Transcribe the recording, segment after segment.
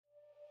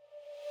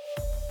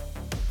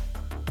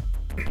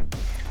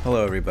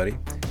Hello, everybody,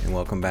 and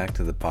welcome back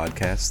to the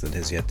podcast that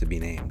has yet to be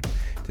named.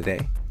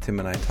 Today, Tim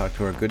and I talk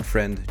to our good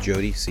friend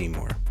Jodie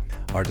Seymour.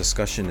 Our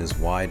discussion is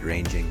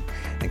wide-ranging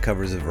and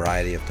covers a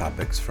variety of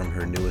topics from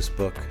her newest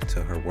book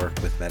to her work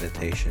with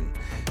meditation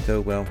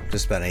to, well,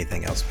 just about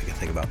anything else we can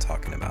think about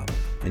talking about.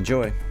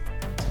 Enjoy.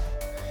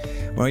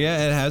 Well,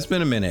 yeah, it has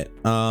been a minute.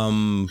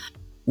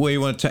 What do you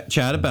want to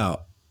chat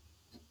about?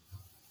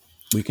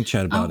 We can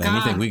chat about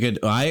anything.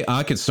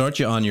 I could start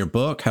you on your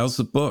book. How's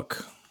the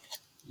book?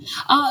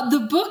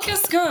 The book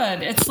is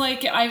good. It's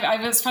like,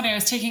 it's funny. I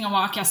was taking a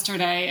walk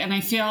yesterday and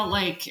I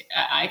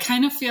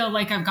kind of feel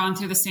like I've gone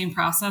through the same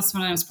process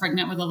when I was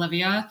pregnant with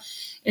Olivia.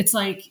 It's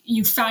like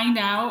you find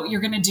out you're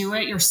going to do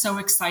it. You're so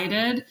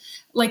excited.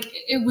 Like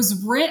it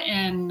was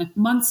written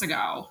months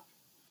ago.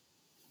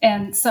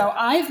 And so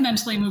I've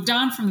mentally moved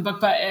on from the book,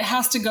 but it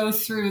has to go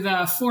through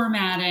the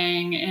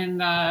formatting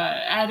and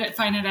the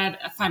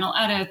final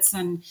edits.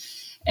 And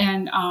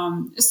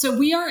so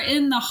we are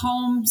in the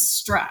home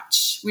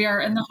stretch.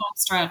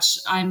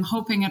 I'm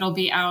hoping it'll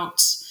be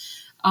out,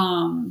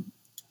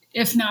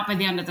 if not by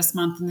the end of this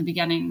month, in the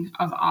beginning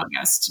of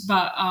August.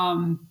 But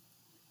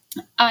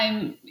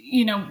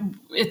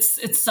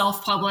it's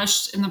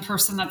self-published, and the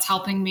person that's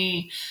helping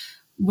me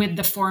with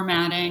the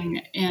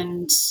formatting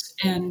and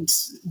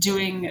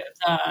doing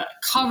the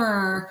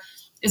cover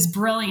is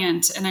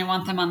brilliant, and I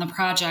want them on the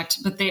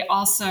project, but they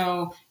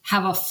also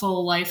have a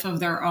full life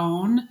of their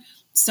own.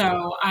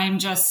 So I'm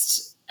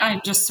just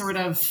sort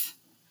of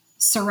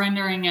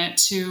surrendering it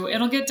to,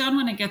 it'll get done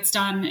when it gets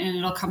done and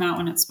it'll come out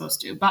when it's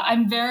supposed to. But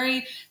I'm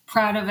very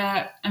proud of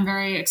it. I'm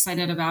very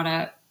excited about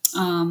it.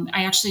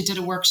 I actually did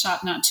a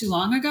workshop not too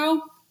long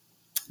ago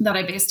that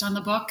I based on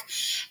the book.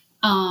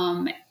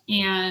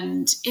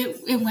 And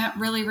it went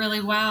really,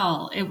 really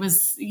well. It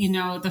was,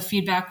 the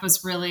feedback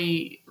was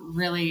really,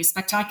 really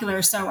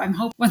spectacular. So I'm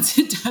hoping once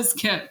it does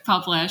get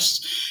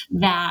published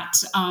that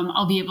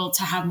I'll be able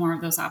to have more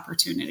of those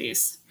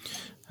opportunities.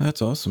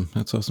 That's awesome.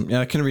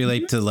 Yeah, I can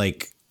relate to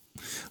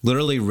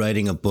literally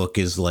writing a book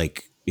is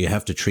like, you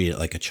have to treat it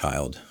like a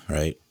child,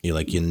 right? You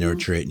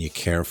nurture it and you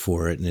care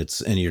for it,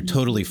 and you're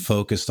totally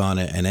focused on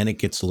it. And then it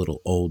gets a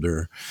little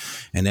older,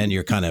 and then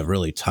you're kind of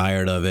really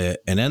tired of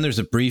it. And then there's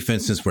a brief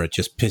instance where it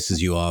just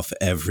pisses you off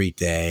every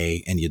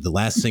day. And the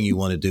last thing you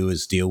want to do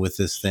is deal with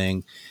this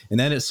thing. And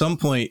then at some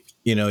point,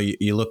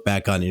 you look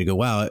back on it and you go,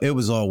 wow, it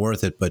was all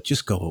worth it, but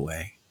just go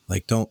away.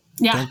 Don't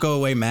go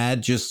away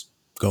mad, just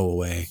go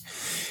away.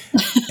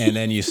 And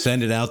then you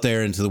send it out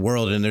there into the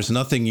world, and there's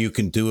nothing you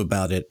can do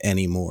about it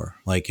anymore.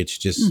 It's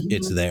just,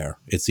 it's there.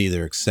 It's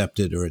either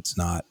accepted or it's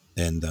not.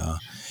 And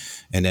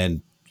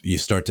then you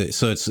start to,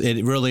 so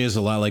it really is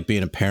a lot like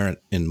being a parent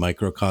in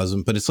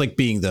microcosm, but it's like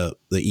being the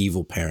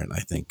evil parent, I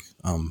think,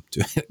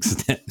 to an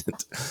extent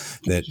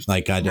that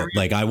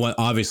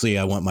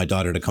I want my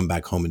daughter to come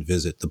back home and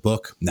visit. The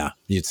book, nah,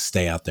 you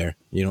stay out there.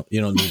 You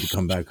don't need to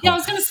come back home. Yeah, I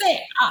was going to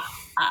say,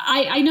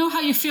 I know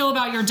how you feel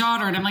about your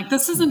daughter, and I'm like,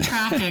 this isn't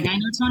tracking. I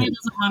know Tony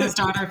doesn't want his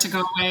daughter to go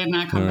away and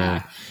not come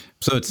back.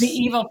 So it's the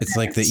evil parent. It's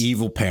like the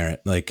evil parent,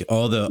 like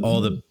all the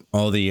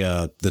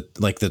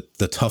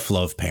tough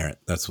love parent.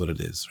 That's what it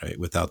is, right?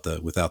 Without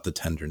the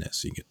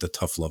tenderness, you get the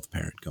tough love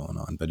parent going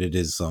on. But it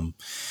is and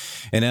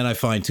then I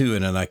find too,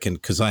 and then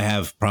because I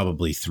have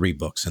probably 3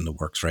 books in the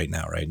works right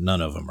now, right?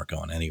 None of them are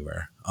going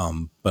anywhere.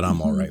 But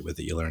I'm all right with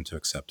it. You learn to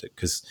accept it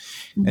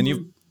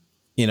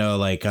and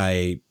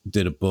I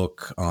did a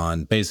book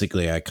on,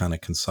 basically I kind of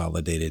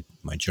consolidated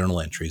my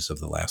journal entries of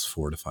the last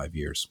 4 to 5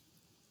 years.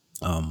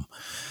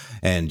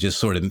 And just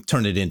sort of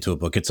turned it into a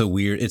book. It's a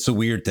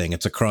weird thing.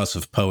 It's a cross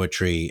of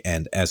poetry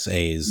and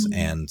essays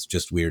and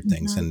just weird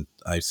things. And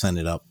I sent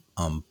it up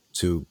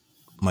to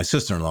my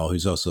sister-in-law,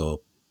 who's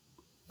also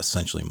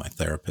essentially my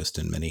therapist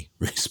in many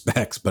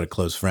respects, but a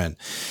close friend.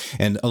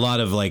 And a lot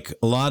of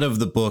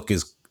the book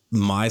is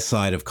my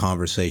side of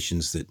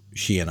conversations that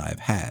she and I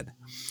have had.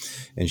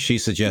 And she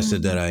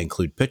suggested that I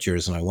include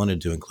pictures, and I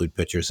wanted to include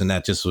pictures. And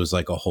that just was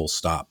like a whole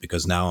stop,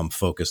 because now I'm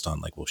focused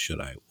on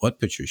what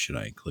pictures should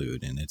I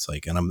include? And it's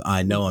like, and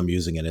I know I'm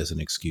using it as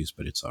an excuse,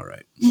 but it's all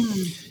right.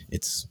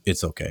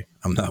 It's okay.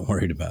 I'm not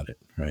worried about it.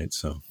 Right.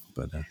 So,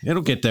 but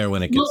it'll get there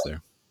when it gets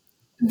there.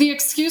 The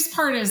excuse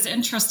part is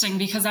interesting,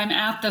 because I'm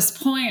at this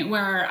point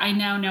where I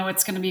now know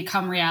it's going to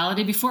become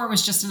reality. Before it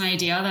was just an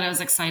idea that I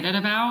was excited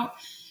about.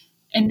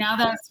 And now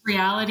that it's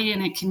reality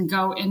and it can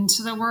go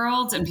into the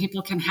world and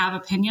people can have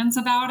opinions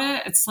about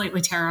it, it's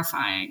slightly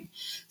terrifying.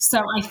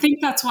 So I think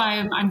that's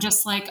why I'm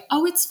just like,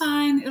 oh, it's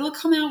fine. It'll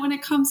come out when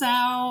it comes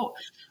out.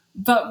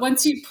 But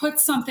once you put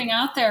something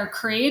out there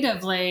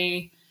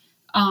creatively,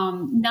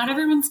 not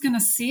everyone's going to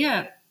see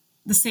it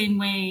the same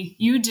way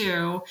you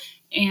do.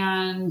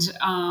 And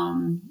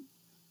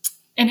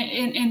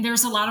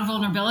there's a lot of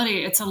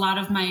vulnerability. It's a lot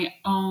of my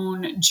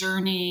own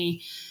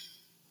journey,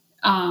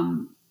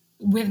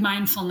 with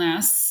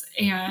mindfulness.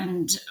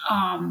 And,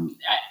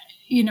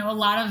 a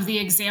lot of the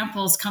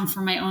examples come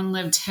from my own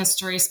lived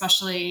history,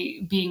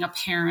 especially being a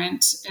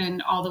parent,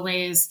 and all the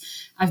ways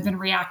I've been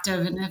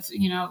reactive and have,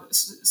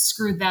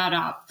 screwed that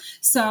up.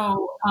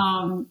 So,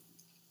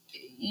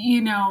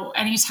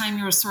 anytime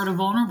you're sort of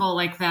vulnerable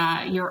like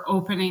that, you're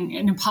opening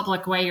in a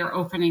public way, you're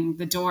opening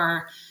the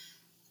door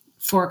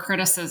for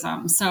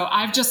criticism. So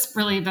I've just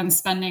really been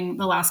spending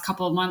the last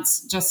couple of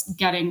months just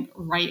getting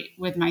right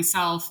with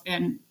myself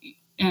and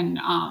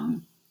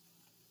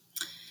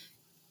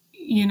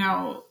you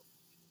know,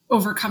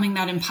 overcoming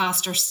that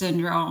imposter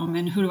syndrome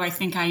and who do I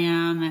think I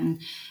am.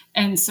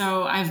 And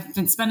so I've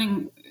been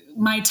spending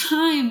my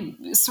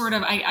time sort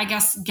of, I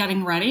guess,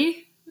 getting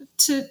ready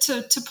to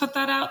put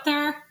that out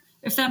there,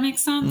 if that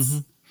makes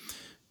sense.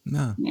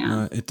 No, Yeah.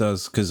 no, it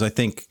does. Cause I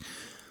think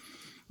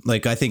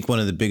one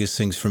of the biggest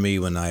things for me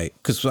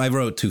because I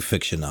wrote 2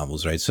 fiction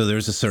novels, right? So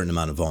there's a certain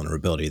amount of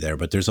vulnerability there,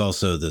 but there's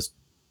also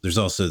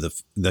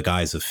the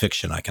guise of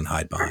fiction I can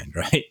hide behind,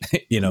 right?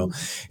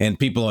 And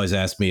people always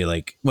ask me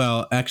like,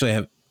 well, actually I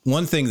have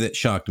one thing that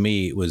shocked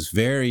me was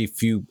very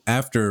few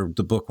after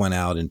the book went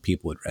out and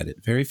people had read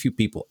it, very few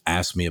people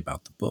asked me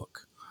about the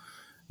book.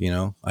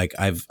 Like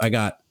I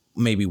got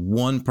maybe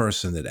one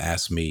person that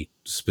asked me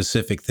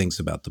specific things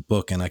about the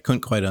book and I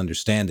couldn't quite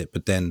understand it.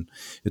 But then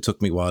it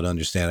took me a while to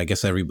understand. I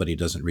guess everybody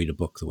doesn't read a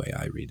book the way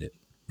I read it.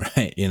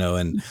 Right.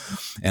 And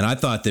I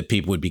thought that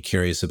people would be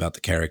curious about the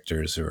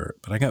characters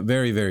but I got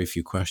very, very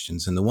few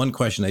questions. And the one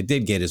question I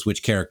did get is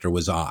which character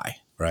was I,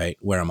 right?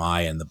 Where am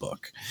I in the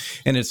book?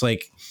 And it's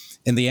like,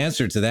 and the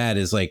answer to that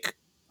is like,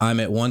 I'm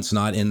at once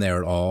not in there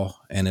at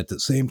all. And at the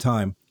same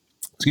time,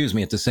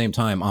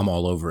 I'm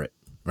all over it.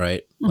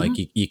 Right. Mm-hmm. Like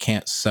you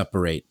can't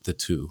separate the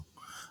two.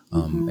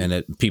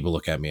 And people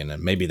look at me and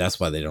then maybe that's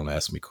why they don't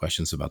ask me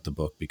questions about the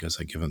book because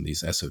I give them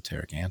these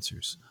esoteric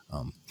answers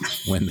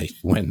when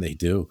they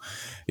do,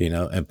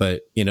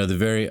 but the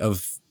very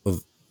of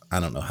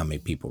I don't know how many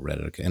people read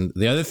it. And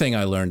the other thing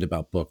I learned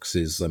about books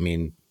is,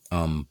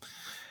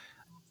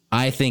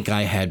 I think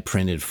I had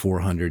printed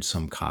 400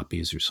 some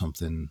copies or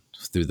something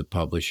through the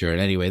publisher.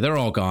 And anyway, they're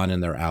all gone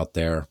and they're out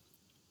there.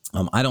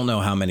 I don't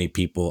know how many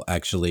people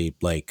actually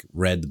like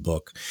read the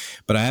book,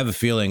 but I have a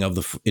feeling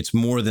it's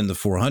more than the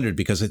 400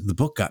 because the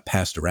book got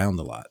passed around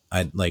a lot.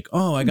 I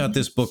got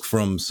this book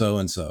from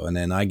so-and-so, and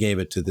then I gave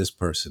it to this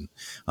person.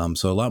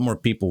 So a lot more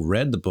people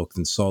read the book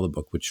than saw the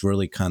book, which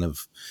really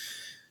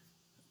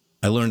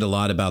I learned a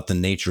lot about the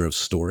nature of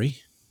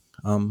story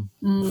from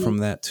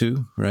that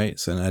too. Right.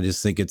 So and I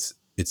just think it's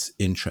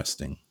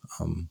interesting.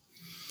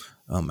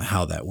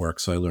 How that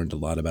works. So I learned a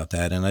lot about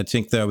that. And I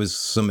think I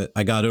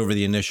got over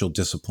the initial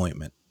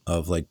disappointment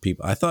of like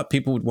people. I thought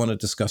people would want to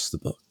discuss the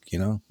book,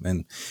 but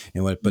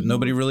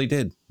nobody really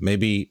did.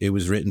 Maybe it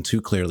was written too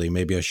clearly.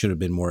 Maybe I should have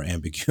been more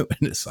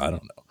ambiguous. I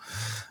don't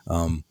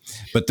know.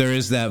 But there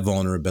is that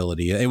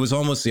vulnerability. It was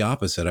almost the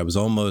opposite. I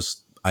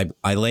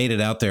laid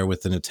it out there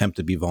with an attempt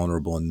to be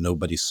vulnerable and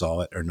nobody saw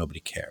it or nobody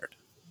cared.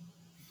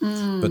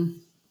 But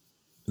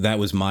that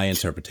was my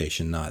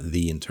interpretation, not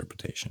the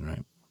interpretation,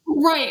 right?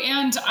 Right.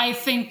 And I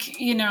think,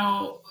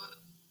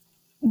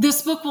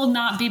 this book will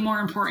not be more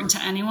important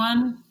to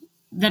anyone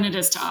than it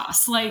is to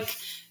us. It'll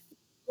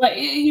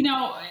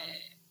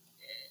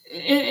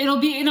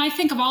be, and I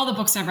think of all the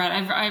books I've read,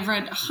 I've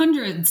read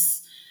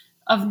hundreds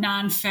of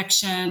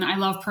nonfiction. I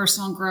love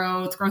personal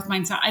growth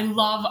mindset. I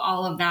love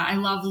all of that. I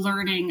love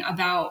learning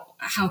about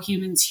how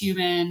humans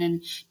human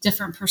and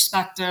different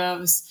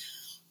perspectives.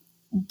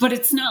 But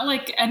it's not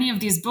like any of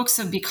these books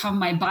have become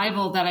my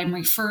Bible that I'm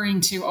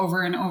referring to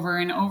over and over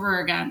and over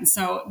again.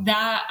 So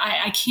that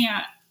I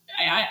can't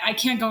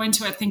go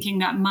into it thinking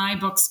that my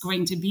book's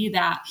going to be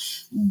that.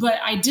 But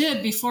I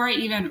did, before I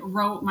even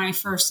wrote my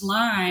first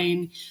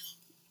line,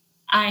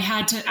 I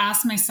had to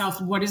ask myself,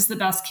 what is the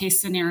best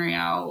case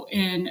scenario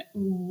and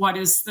what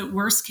is the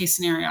worst case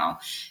scenario?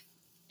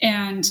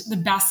 And the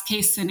best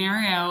case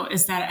scenario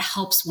is that it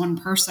helps one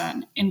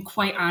person. And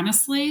quite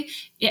honestly,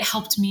 it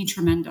helped me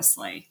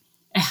tremendously.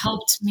 It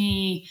helped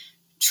me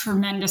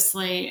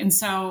tremendously. And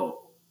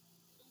so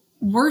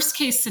worst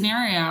case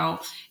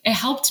scenario, it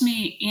helped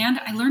me and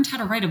I learned how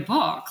to write a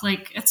book.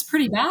 Like it's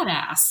pretty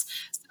badass.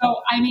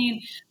 So, I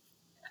mean,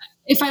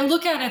 if I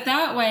look at it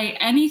that way,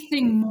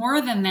 anything more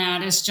than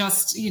that is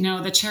just,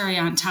 the cherry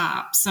on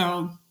top.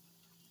 So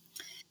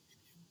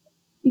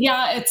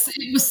yeah, it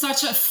was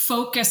such a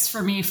focus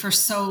for me for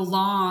so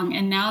long.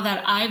 And now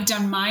that I've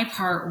done my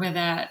part with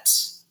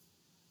it,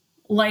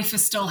 life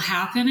is still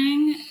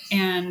happening.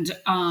 And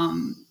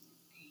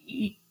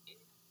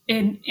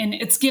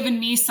it's given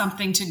me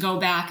something to go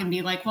back and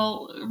be like,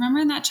 well, remember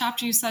in that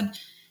chapter you said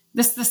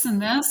this,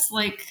 and this?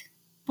 Like,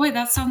 boy,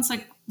 that sounds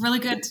like really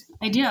good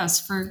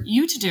ideas for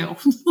you to do.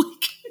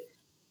 Like,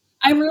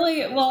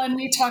 and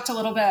we talked a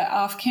little bit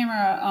off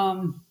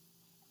camera.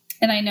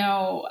 And I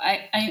know,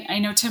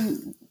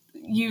 Tim,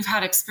 you've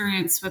had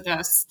experience with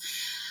this.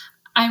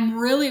 I'm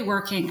really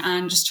working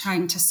on just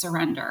trying to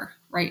surrender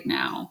right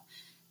now.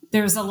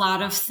 There's a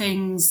lot of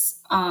things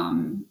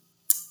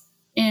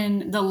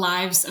in the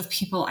lives of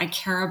people I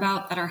care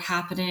about that are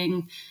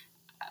happening.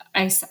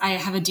 I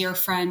have a dear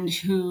friend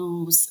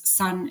whose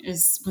son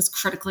was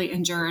critically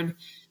injured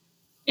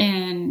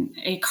in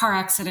a car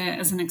accident,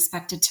 isn't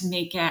expected to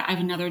make it. I have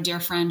another dear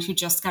friend who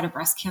just got a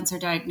breast cancer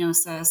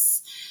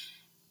diagnosis.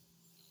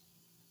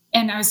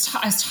 And I was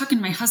talking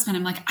to my husband.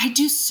 I'm like, I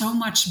do so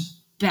much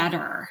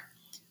better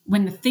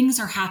when the things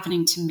are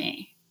happening to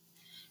me,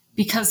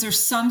 because there's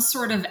some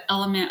sort of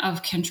element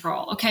of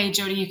control. Okay,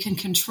 Jodie, you can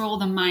control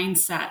the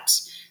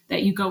mindset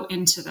that you go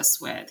into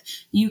this with.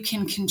 You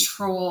can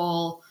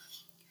control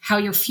how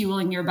you're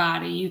fueling your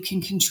body. You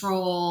can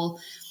control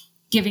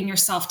giving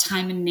yourself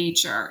time in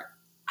nature.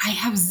 I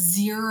have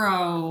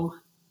zero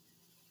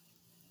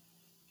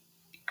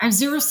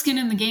skin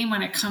in the game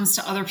when it comes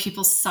to other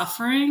people's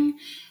suffering.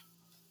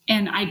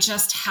 And I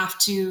just have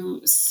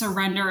to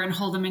surrender and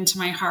hold them into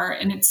my heart.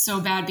 And it's so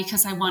bad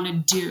because I want to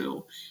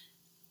do.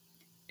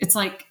 It's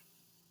like,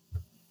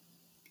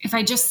 if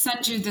I just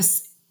send you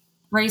this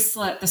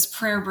bracelet, this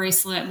prayer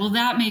bracelet, will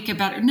that make it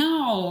better?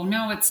 No,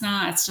 it's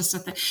not. It's just a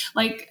thing.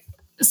 Like,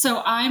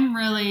 so I'm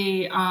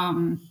really,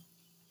 I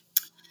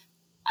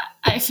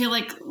feel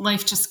like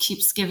life just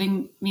keeps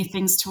giving me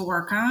things to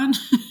work on.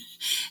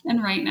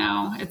 And right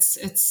now it's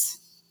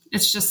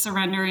just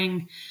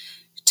surrendering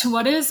to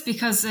what is,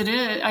 because it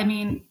is. I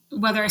mean,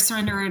 whether I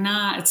surrender or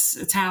not,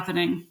 it's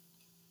happening.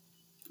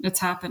 It's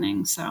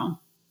happening. So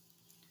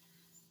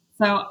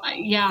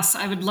yes,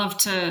 I would love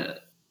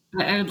to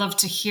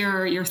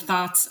hear your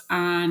thoughts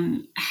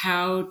on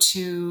how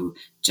to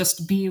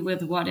just be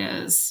with what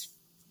is.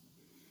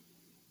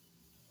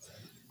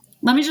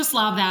 Let me just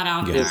lob that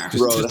out there.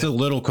 Just a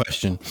little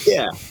question.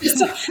 Yeah.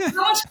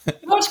 How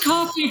much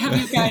coffee have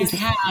you guys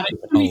had?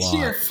 We're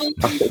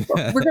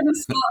going to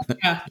stop.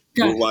 Yeah.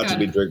 Good, we're watching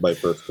me drink my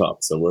first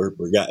cup, so we're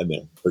getting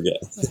there. We're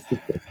getting.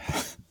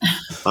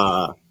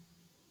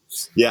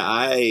 Yeah,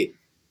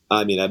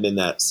 I mean, I'm in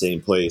that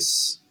same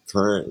place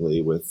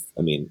currently with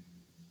a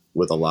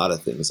lot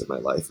of things in my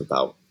life,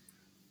 about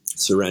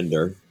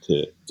surrender,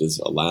 to just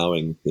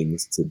allowing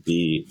things to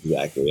be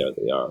exactly how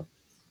they are.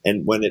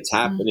 And when it's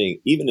happening,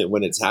 even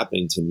when it's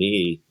happening to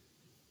me,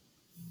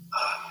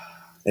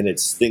 and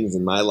it's things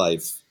in my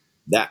life,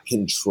 that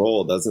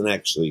control doesn't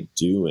actually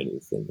do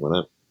anything.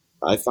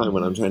 I find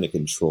when I'm trying to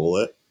control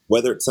it,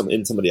 whether it's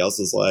in somebody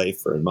else's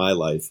life or in my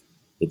life,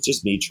 it's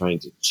just me trying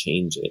to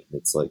change it.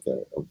 It's like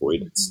a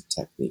avoidance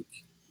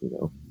technique,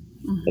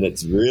 and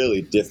it's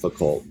really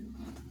difficult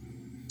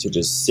to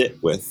just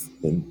sit with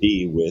and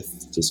be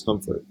with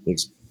discomfort.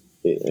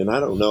 And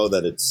I don't know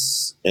that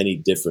it's any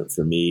different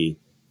for me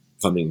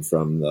coming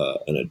from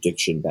an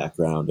addiction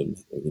background and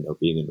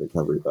being in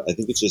recovery, but I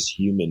think it's just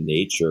human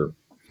nature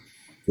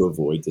to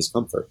avoid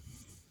discomfort.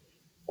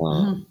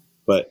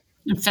 But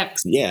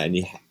yeah,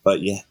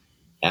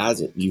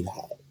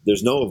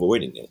 there's no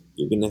avoiding it.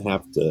 You're going to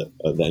have to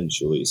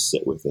eventually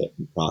sit with it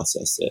and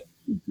process it.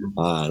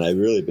 And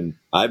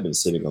I've been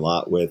sitting a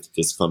lot with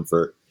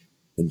discomfort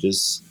and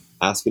just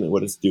asking it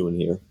what it's doing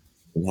here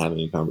and having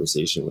a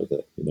conversation with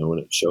it. When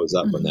it shows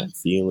up, when that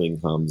feeling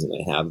comes and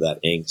I have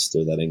that angst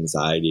or that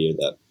anxiety or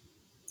that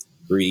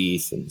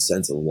grief and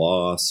sense of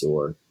loss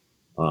or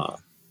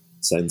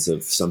sense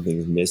of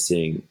something's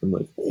missing, I'm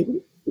like, hey,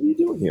 what are you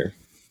doing here?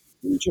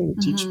 What are you trying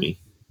to teach me?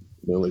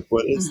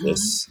 What is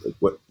this? Like,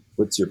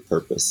 what's your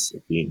purpose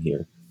of being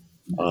here?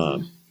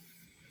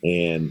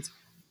 And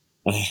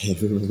I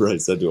remember I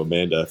said to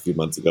Amanda a few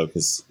months ago,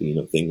 because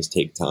things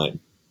take time,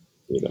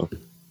 and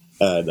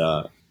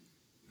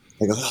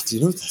I go, oh, do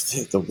you know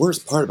the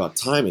worst part about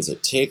time is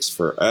it takes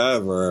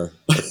forever.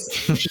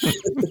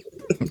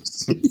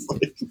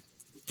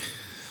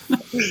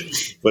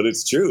 But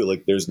it's true.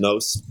 Like, there's no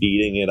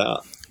speeding it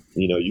up.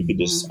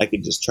 I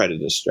could just try to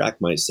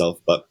distract myself,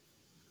 but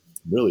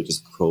really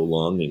just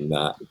prolonging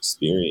that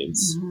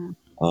experience.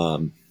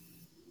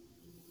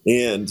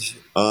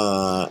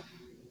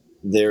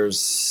 There's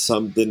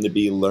something to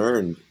be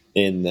learned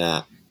in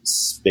that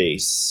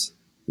space,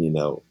 in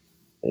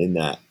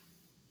that,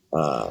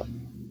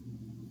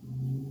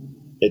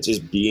 it's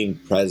just being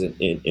present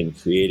in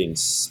creating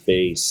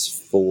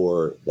space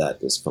for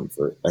that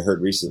discomfort. I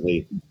heard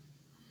recently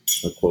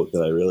a quote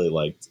that I really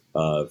liked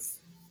of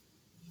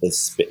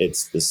it's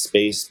the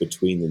space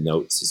between the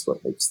notes is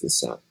what makes the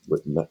sound,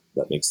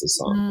 that makes the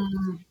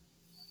song.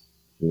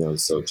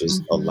 So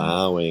just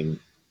allowing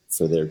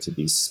for there to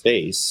be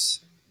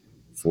space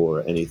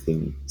for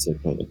anything to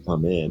kind of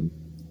come in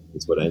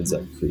is what ends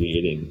up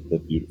creating the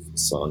beautiful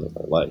song of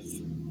my life.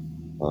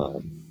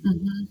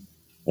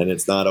 And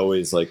it's not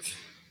always like,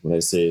 when I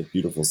say a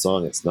beautiful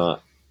song, it's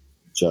not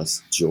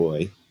just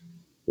joy.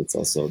 It's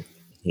also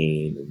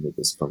pain and the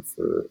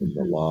discomfort and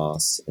the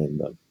loss and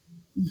the,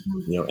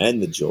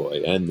 and the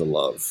joy and the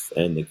love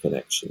and the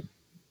connection.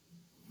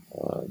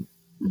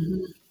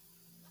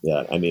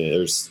 Yeah,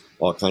 there's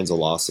all kinds of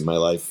loss in my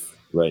life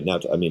right now.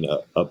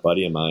 A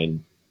buddy of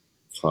mine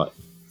caught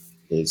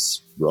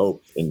his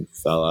rope and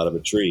fell out of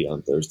a tree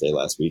on Thursday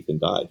last week and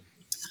died.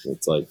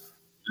 It's like,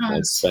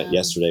 I spent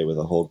yesterday with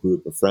a whole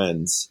group of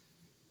friends.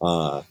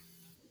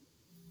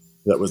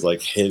 That was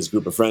like his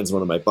group of friends.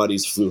 One of my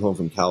buddies flew home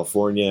from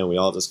California, and we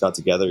all just got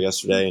together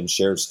yesterday and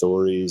shared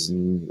stories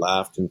and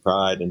laughed and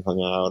cried and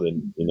hung out.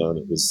 And,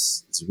 and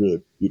it's a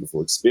really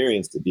beautiful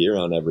experience to be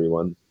around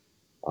everyone.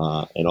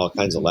 And all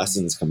kinds of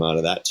lessons come out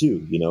of that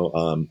too.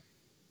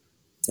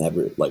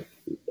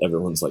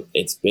 Everyone's like,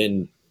 it's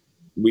been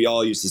we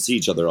all used to see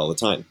each other all the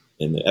time,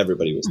 and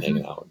everybody was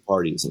hanging out at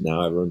parties, and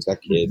now everyone's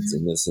got kids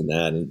and this and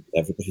that, and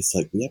everybody's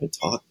like, we haven't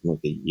talked in like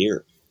a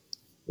year.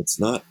 Let's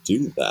not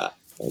do that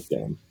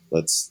again.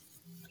 Let's,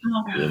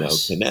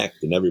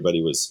 connect. And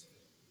everybody was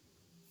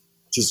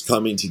just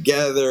coming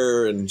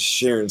together and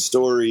sharing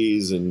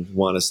stories and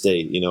want to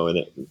stay, and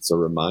it's a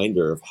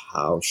reminder of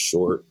how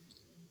short,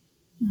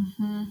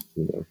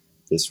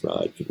 this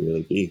ride could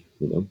really be,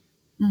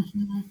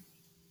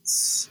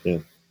 Yeah.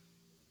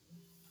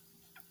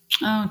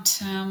 Oh,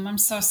 Tim, I'm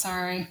so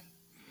sorry.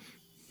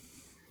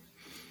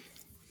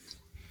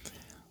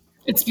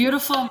 It's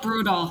beautiful and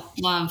brutal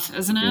love,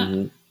 isn't it?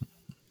 Mm-hmm.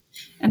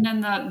 And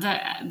then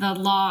the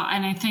law,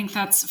 and I think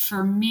that's,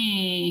 for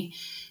me,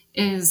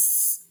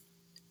 is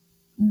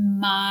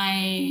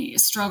my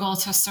struggle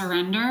to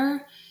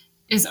surrender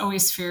is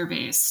always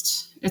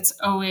fear-based. It's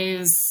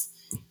always,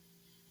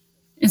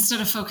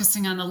 instead of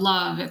focusing on the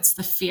love, it's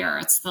the fear,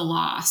 it's the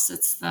loss,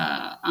 it's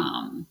the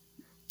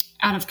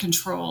out of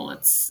control.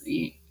 It's,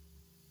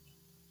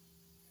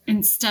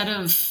 instead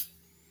of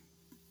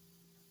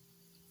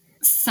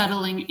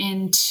settling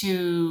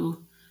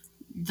into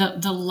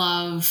the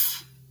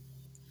love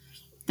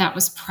that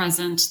was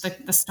present,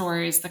 the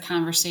stories, the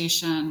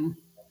conversation,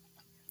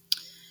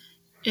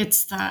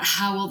 it's the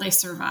how will they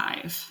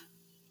survive?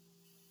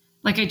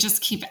 Like, I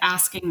just keep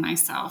asking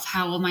myself,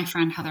 how will my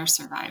friend Heather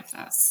survive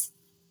this?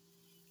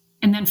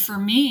 And then for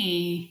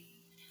me,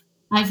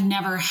 I've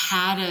never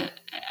had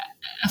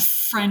a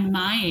friend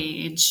my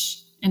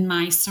age in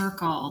my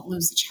circle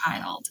lose a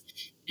child.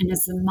 And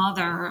as the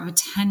mother of a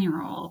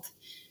 10-year-old,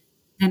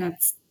 then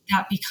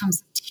that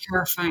becomes a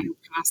terrifying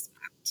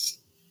prospect.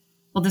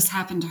 Well, this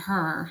happened to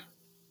her.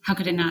 How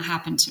could it not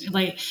happen to me?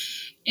 Like,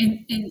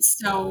 and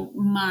so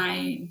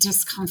my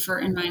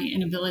discomfort and my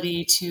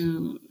inability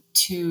to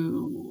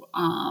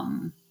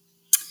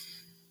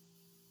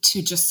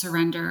just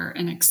surrender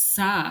and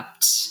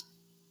accept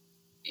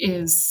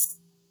is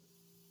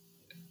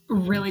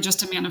really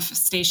just a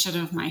manifestation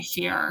of my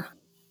fear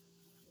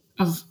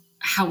of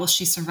how will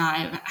she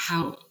survive?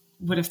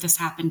 What if this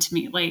happened to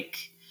me?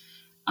 Like,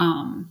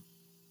 and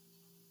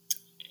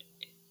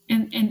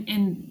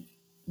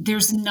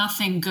there's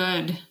nothing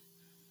good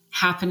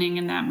happening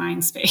in that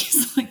mind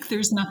space. Like,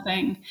 there's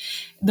nothing,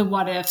 the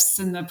what ifs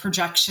and the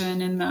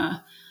projection and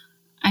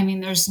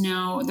there's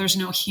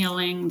no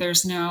healing.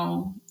 There's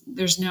no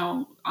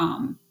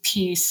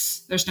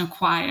peace. There's no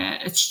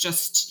quiet. It's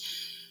just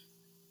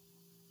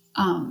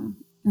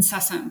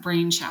incessant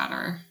brain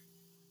chatter.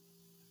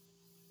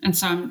 And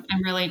so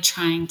I'm really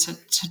trying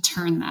to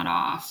turn that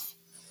off.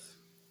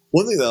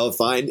 One thing that I'll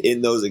find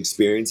in those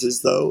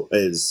experiences, though,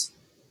 is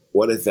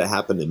what if it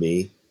happened to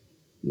me,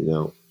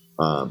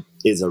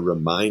 is a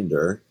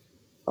reminder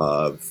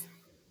of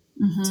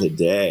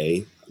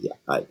today. Yeah,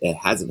 it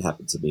hasn't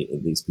happened to me,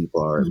 and these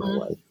people are in my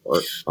life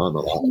or on the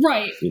line.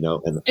 Right.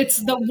 And it's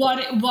the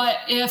what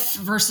if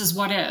versus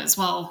what is.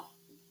 Well,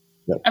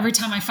 every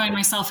time I find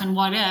myself in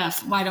what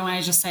if, why don't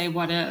I just say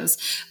what is?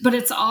 But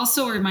it's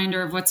also a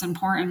reminder of what's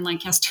important.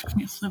 Like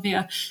yesterday,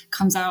 Olivia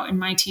comes out in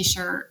my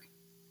t-shirt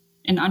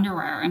and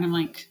underwear, and I'm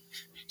like,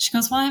 she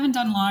goes, well, I haven't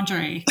done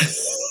laundry.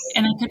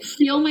 And I could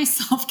feel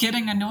myself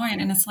getting annoyed.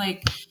 And it's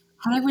like,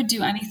 Heather would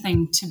do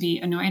anything to be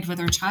annoyed with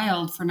her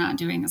child for not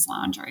doing his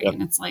laundry. Yep.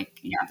 And it's like,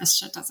 yeah, this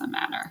shit doesn't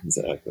matter.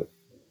 Exactly.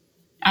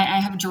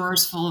 I have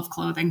drawers full of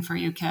clothing for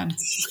you, kid.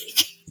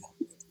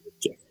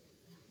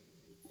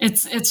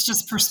 It's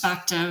just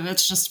perspective.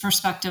 It's just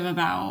perspective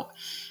about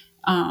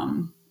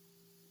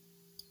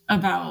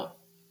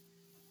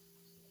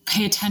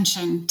pay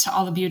attention to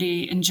all the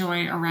beauty and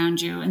joy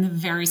around you and the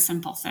very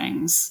simple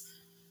things.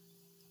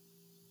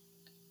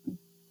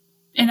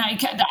 And I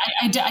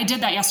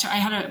did that yesterday. I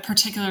had a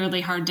particularly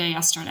hard day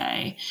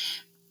yesterday,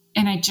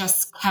 and I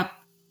just kept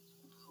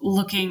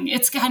looking.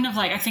 It's kind of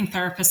like, I think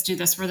therapists do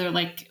this where they're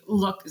like,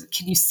 look,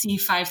 can you see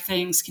 5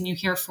 things? Can you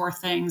hear 4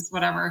 things?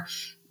 Whatever,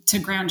 to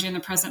ground you in the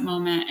present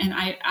moment. And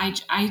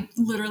I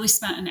literally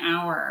spent an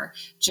hour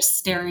just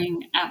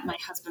staring at my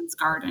husband's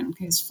garden,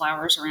 his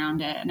flowers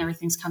around it and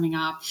everything's coming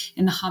up,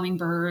 and the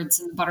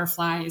hummingbirds and the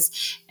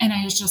butterflies. And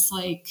I was just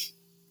like,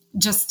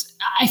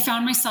 I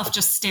found myself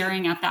just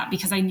staring at that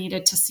because I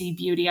needed to see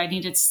beauty. I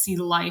needed to see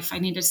life. I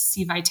needed to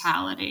see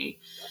vitality.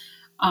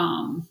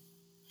 And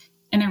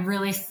I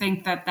really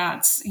think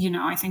that's,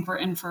 I think we're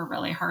in for a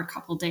really hard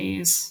couple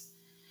days.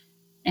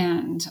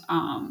 And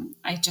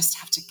I just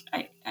have to,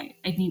 I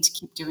need to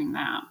keep doing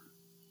that.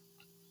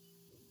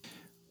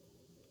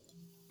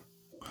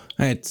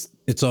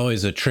 It's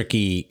always a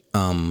tricky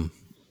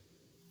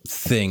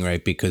thing,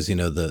 right? Because,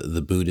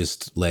 the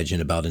Buddhist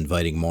legend about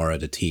inviting Mara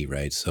to tea,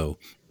 right? So,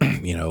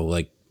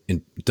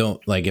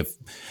 if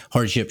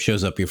hardship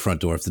shows up your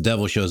front door, if the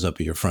devil shows up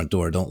at your front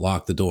door, don't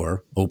lock the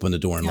door, open the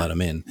door and let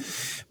him in.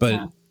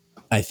 But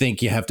I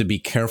think you have to be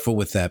careful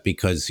with that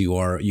because you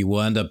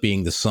will end up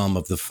being the sum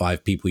of the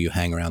 5 people you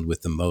hang around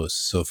with the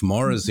most. So if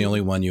Mara is the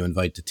only one you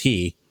invite to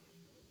tea,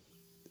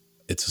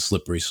 it's a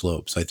slippery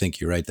slope. So I think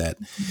you're right that,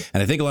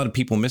 and I think a lot of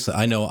people miss it.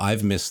 I know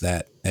I've missed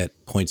that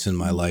at points in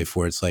my life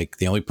where it's like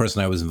the only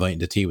person I was inviting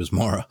to tea was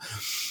Mara,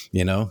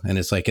 and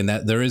it's like, and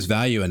that there is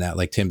value in that,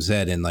 like Tim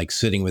said, and like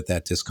sitting with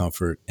that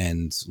discomfort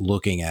and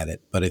looking at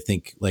it. But I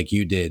think like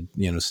you did,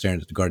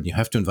 staring at the garden, you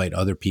have to invite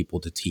other people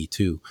to tea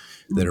too,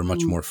 that are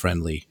much more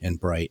friendly and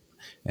bright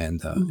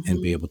and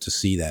be able to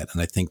see that.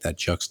 And I think that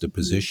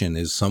juxtaposition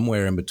is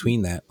somewhere in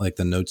between that, like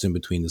the notes in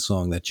between the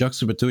song, that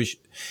juxtaposition.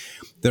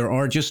 There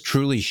are just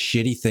truly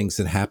shitty things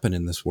that happen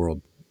in this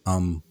world.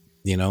 And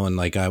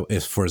like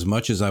for as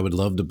much as I would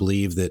love to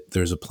believe that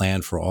there's a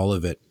plan for all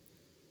of it,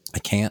 I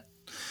can't.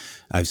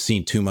 I've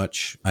seen too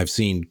much. I've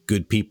seen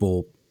good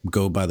people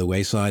go by the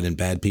wayside and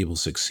bad people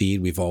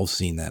succeed. We've all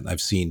seen that.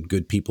 I've seen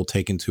good people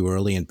taken too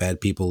early and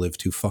bad people live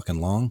too fucking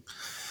long.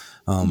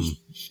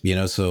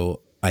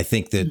 So I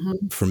think that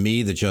for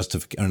me,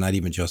 or not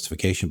even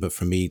justification, but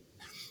for me,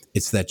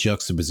 it's that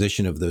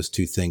juxtaposition of those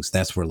two things.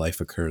 That's where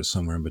life occurs,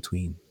 somewhere in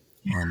between.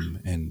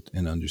 And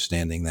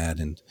understanding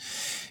that and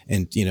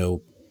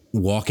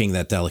walking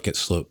that delicate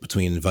slope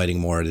between inviting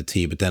more to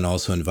tea, but then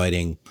also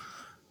inviting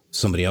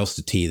somebody else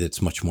to tea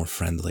that's much more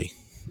friendly,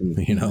 and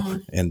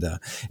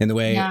the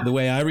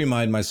way I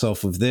remind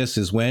myself of this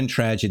is when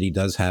tragedy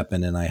does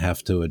happen and I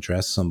have to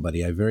address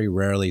somebody, I very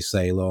rarely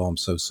say, "Oh, I'm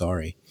so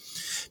sorry,"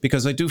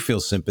 because I do feel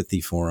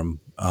sympathy for them.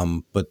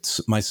 But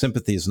my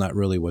sympathy is not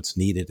really what's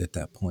needed at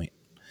that point.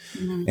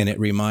 And it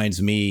reminds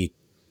me,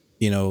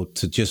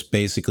 to just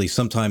basically,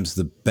 sometimes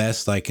the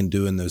best I can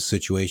do in those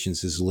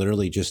situations is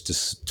literally just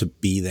to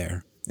be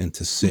there and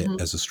to sit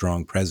as a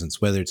strong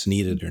presence, whether it's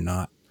needed or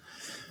not.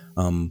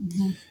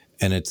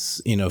 And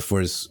it's,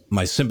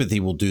 my sympathy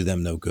will do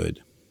them no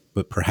good,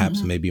 but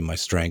perhaps maybe my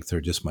strength or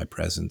just my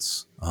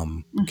presence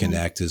can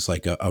act as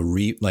like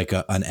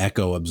an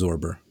echo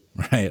absorber,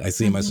 right? I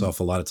see myself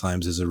a lot of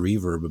times as a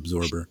reverb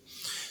absorber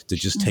to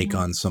just take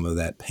on some of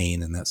that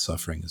pain and that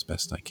suffering as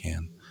best I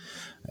can.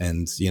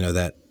 And,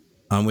 that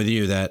I'm with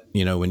you that,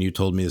 when you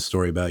told me the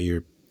story about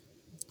your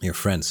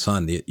friend's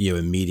son, you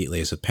immediately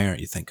as a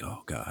parent, you think,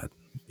 oh God,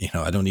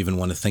 I don't even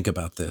want to think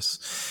about this.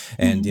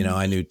 And,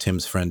 I knew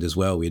Tim's friend as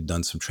well. We had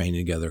done some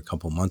training together a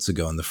couple months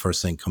ago. And the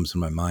first thing comes to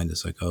my mind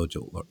is like, oh,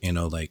 Joel,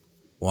 like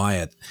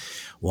why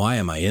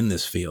am I in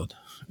this field?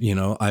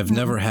 I've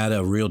never had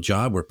a real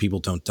job where people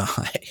don't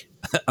die.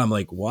 I'm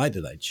like, why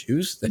did I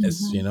choose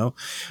this?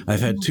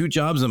 I've had 2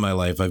 jobs in my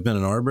life. I've been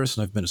an arborist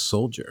and I've been a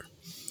soldier.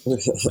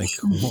 Like,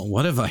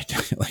 what have I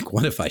done? Like,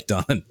 what have I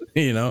done?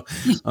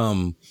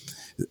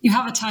 You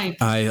have a type.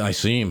 I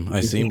seem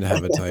to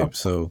have a type.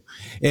 So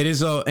it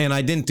is. And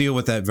I didn't deal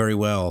with that very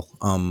well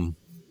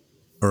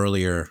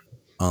earlier.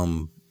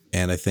 And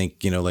I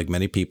think, like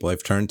many people,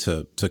 I've turned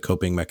to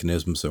coping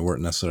mechanisms that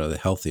weren't necessarily the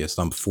healthiest.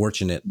 I'm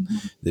fortunate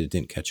that it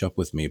didn't catch up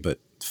with me,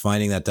 but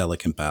finding that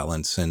delicate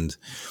balance and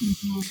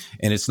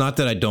it's not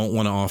that I don't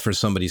want to offer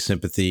somebody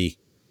sympathy.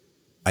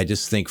 I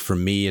just think for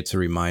me, it's a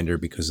reminder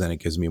because then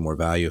it gives me more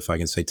value. If I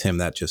can say, Tim,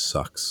 that just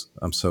sucks.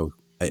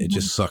 It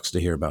just sucks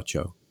to hear about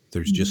Joe.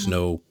 There's just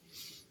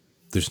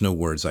there's no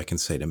words I can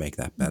say to make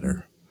that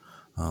better.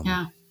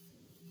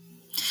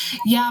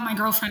 Yeah, my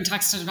girlfriend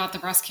texted about the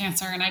breast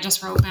cancer and I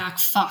just wrote back,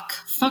 fuck.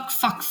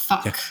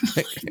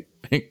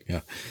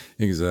 Yeah,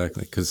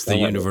 exactly. Because the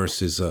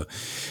universe is,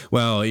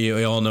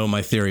 you all know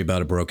my theory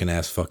about a broken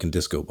ass fucking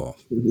disco ball.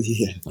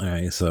 Yeah. All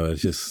right. So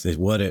it's just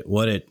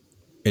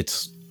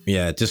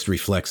it just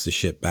reflects the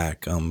shit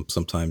back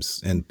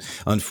sometimes. And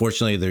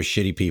unfortunately, there's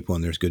shitty people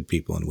and there's good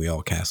people and we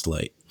all cast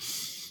light.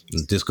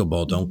 And the disco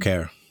ball don't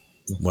care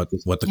what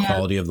the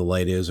quality of the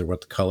light is or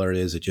what the color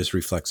is. It just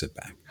reflects it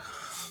back.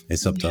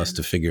 It's up to us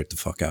to figure it the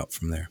fuck out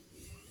from there.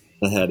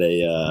 I had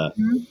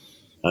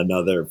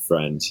another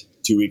friend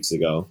 2 weeks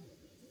ago,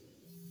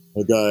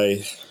 a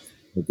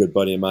good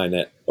buddy of mine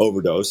that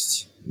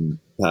overdosed and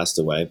passed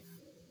away.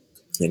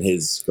 And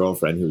his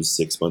girlfriend, who was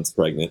 6 months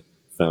pregnant,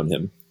 found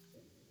him.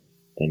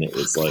 And it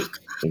was like,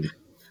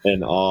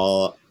 and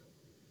all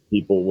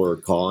people were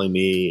calling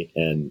me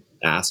and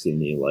asking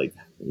me, like,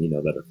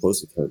 that are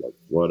close with her, like,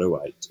 what do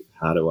I do?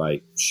 How do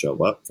I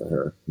show up for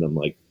her? And I'm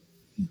like,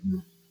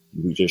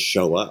 we just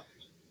show up.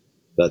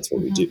 That's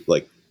what we do.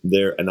 Like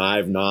and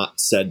I've not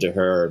said to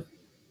her,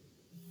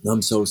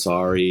 I'm so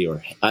sorry.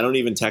 Or I don't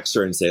even text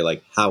her and say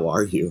like, how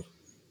are you?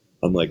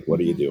 I'm like, what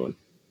are you doing?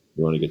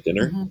 You want to get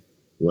dinner? You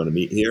want to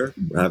meet here?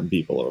 We're having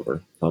people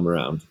over, come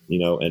around,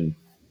 and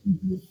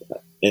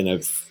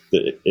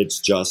it's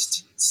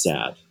just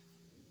sad.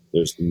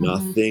 There's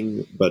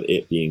nothing but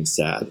it being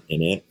sad,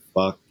 and it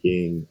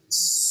fucking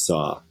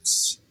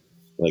sucks.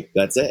 Like,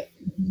 that's it.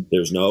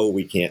 There's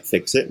we can't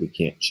fix it. We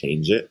can't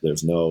change it.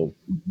 There's no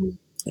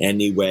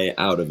any way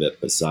out of it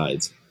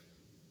besides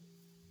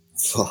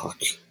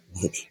fuck.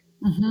 Like,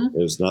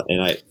 there's not,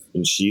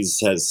 and she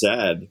has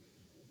said,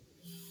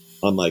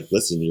 I'm like,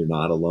 listen, you're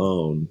not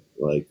alone.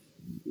 Like,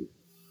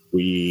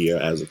 we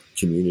as a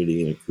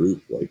community and a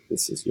group, like,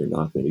 you're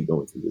not going to be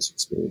going through this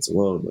experience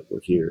alone. Like,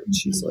 we're here. And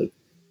she's like,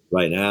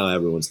 right now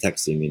everyone's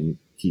texting and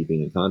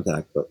keeping in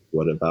contact, but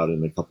what about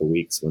in a couple of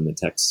weeks when the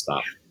texts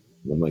stop?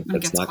 And I'm like,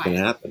 that's not going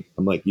to happen.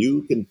 I'm like,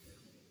 you can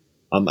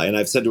And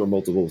I've said to her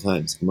multiple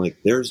times, I'm like,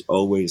 there's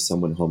always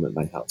someone home at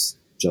my house.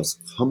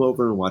 Just come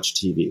over and watch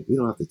TV. We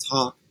don't have to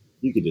talk.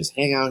 You can just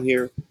hang out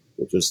here.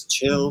 We'll just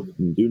chill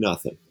and do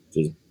nothing.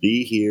 Just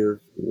be here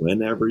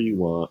whenever you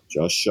want.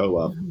 Just show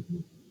up.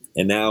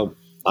 And now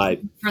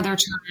for their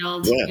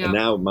child. And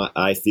now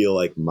I feel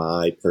like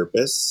my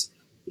purpose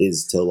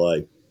is to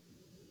like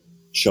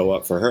show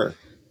up for her,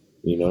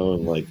 you know,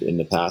 and like in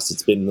the past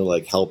it's been to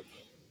like help,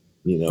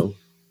 you know,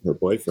 her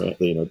boyfriend,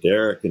 you know,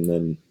 Derek, and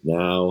then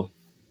now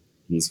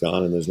he's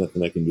gone and there's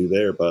nothing I can do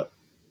there but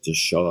just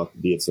show up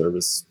and be of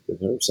service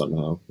with her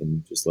somehow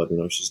and just let her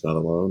know she's not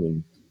alone.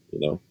 And, you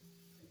know,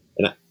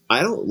 and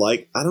I don't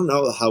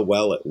know how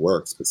well it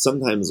works, but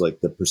sometimes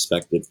like the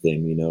perspective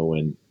thing, you know,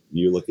 when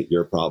you look at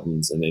your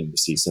problems and then you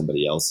see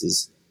somebody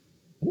else's,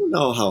 I don't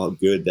know how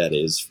good that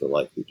is for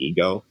like the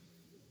ego.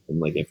 And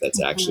like if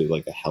that's actually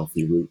like a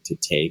healthy route to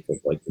take of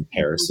like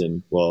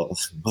comparison. Well,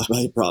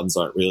 my problems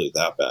aren't really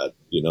that bad,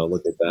 you know,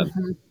 look at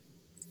them.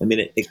 I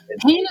mean,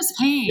 pain is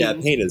pain. Yeah,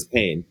 pain is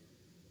pain,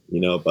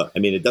 you know, but I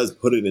mean, it does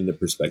put it into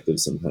perspective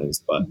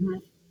sometimes, but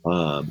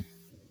I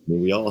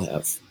mean, we all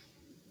have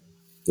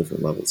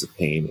different levels of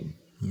pain.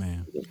 And,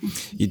 man,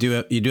 you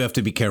do have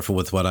to be careful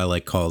with what I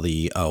like call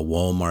the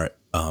Walmart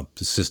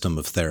system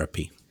of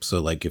therapy. So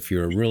like if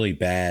you're a really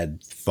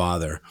bad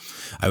father,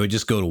 I would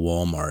just go to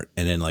Walmart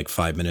and in like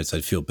 5 minutes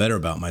I'd feel better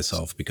about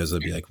myself because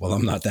I'd be like, well,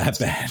 I'm not that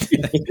bad.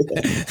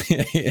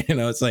 You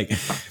know, it's like,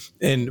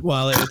 and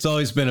while it's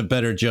always been a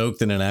better joke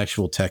than an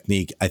actual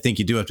technique, I think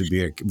you do have to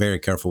be very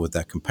careful with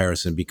that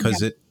comparison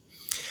because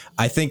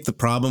I think the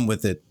problem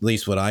with it, at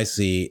least what I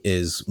see,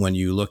 is when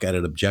you look at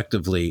it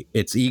objectively,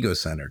 it's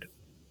ego-centered,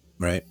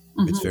 right?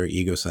 It's very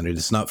ego-centered.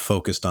 It's not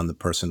focused on the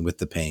person with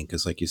the pain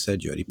because like you said,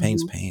 Jodie,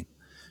 pain's pain.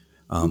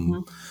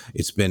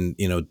 It's been,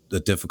 you know,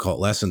 a difficult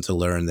lesson to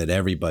learn that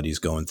everybody's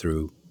going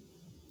through.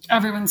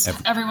 Everyone's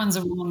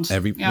a wound.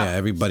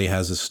 Everybody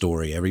has a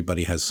story.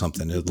 Everybody has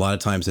something. A lot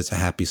of times it's a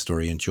happy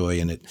story and joy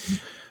in it.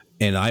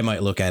 And I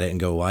might look at it and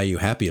go, why are you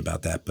happy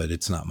about that? But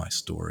it's not my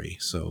story.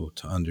 So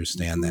to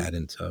understand that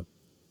and to,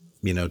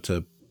 you know,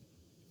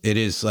 it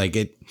is like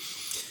it.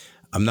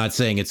 I'm not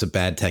saying it's a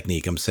bad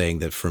technique. I'm saying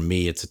that for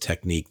me, it's a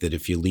technique that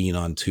if you lean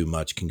on too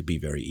much can be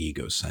very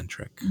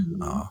egocentric.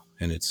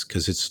 And it's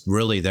because it's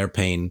really their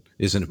pain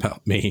isn't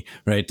about me,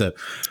 right? The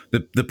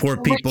poor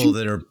people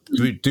that are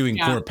doing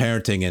poor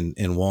parenting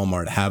in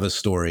Walmart have a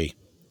story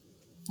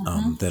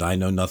that I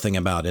know nothing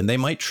about. And they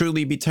might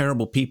truly be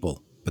terrible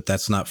people, but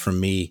that's not for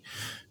me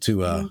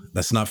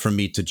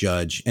to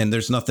judge. And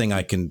there's nothing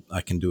I can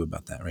do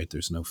about that, right?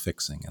 There's no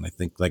fixing. And I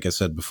think, like I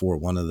said before,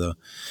 one of the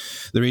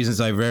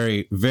reasons I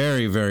very,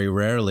 very, very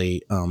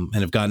rarely and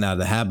have gotten out of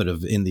the habit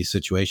of in these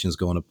situations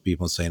going up to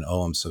people and saying,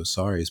 "Oh, I'm so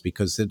sorry," is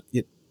because it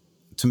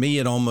to me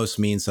it almost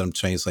means that I'm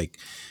trying.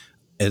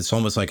 It's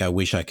almost like I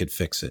wish I could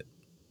fix it,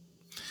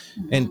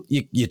 and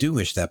you do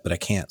wish that, but I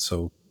can't.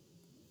 So,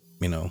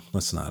 you know,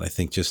 let's not. I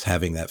think just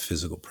having that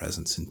physical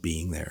presence and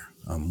being there,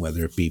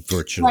 whether it be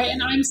virtual. Right.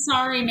 And I'm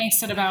sorry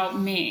makes it about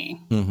me.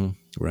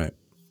 Right.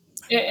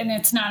 And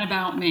it's not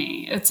about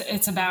me.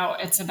 It's about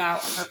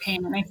her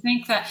pain. And I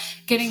think that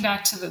getting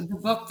back to the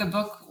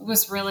book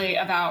was really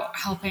about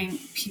helping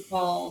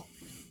people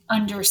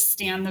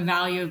understand the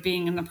value of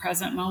being in the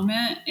present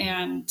moment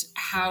and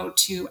how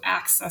to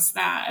access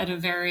that at a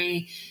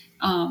very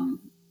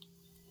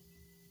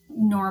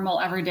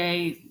normal,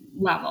 everyday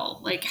level,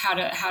 like how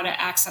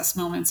to access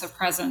moments of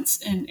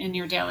presence in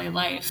your daily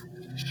life.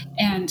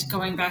 And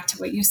going back to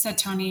what you said,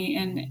 Tony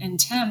and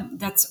Tim,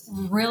 that's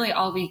really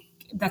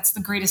that's the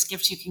greatest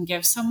gift you can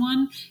give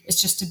someone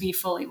is just to be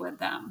fully with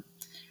them.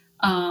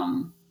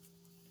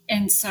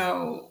 And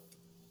so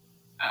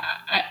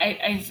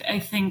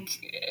I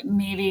think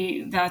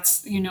maybe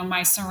that's, you know,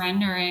 my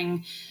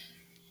surrendering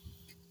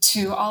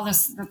to all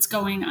this that's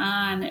going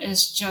on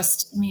is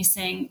just me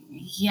saying,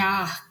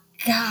 yeah,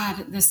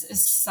 God, this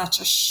is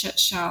such a shit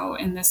show.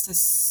 And this is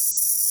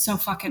so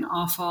fucking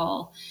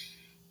awful.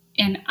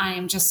 And I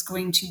am just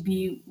going to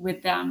be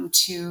with them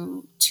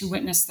to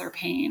witness their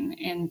pain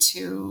and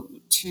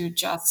to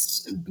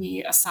just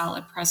be a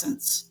solid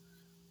presence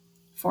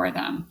for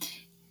them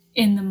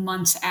in the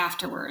months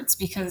afterwards,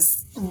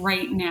 because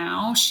right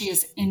now she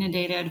is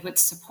inundated with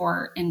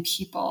support and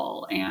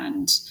people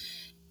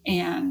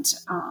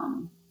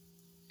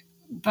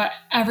but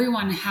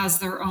everyone has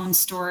their own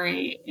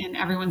story and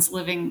everyone's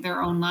living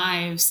their own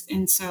lives.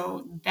 And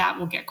so that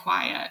will get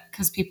quiet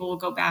because people will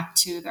go back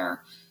to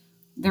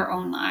their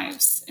own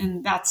lives.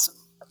 And that's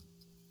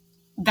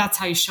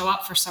how you show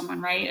up for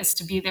someone, right? Is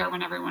to be there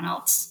when everyone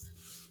else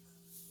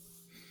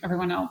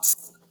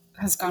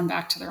has gone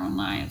back to their own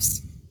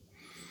lives.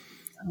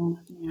 So,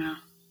 yeah.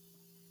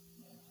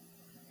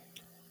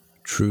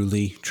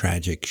 Truly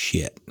tragic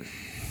shit.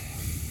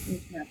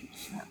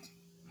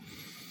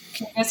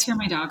 Can you guys hear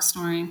my dog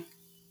snoring?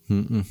 I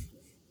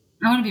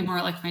want to be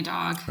more like my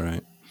dog.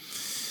 Right.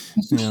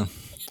 Yeah.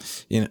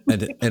 You know,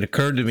 it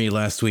occurred to me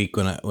last week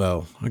when I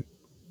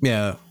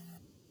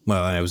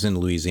was in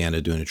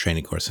Louisiana doing a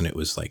training course and it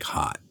was like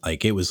hot.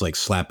 Like it was like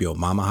slap your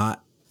mama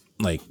hot,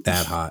 like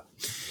that hot.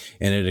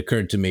 And it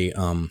occurred to me,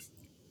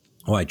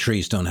 why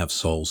trees don't have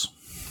souls.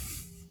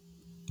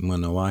 You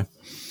want to know why?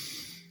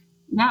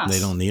 Yes. They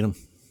don't need them.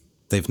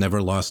 They've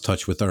never lost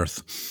touch with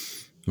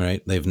Earth,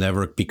 right? They've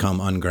never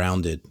become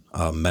ungrounded,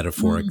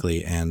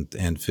 metaphorically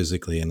and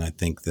physically. And I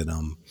think that,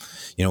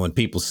 when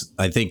people,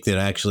 I think that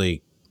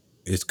actually,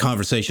 it's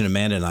conversation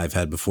Amanda and I've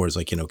had before is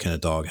like, can a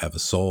dog have a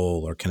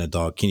soul, or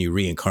can you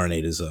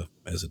reincarnate as a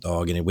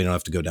dog? And we don't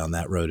have to go down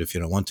that road if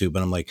you don't want to.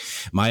 But I'm like,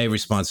 my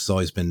response has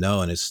always been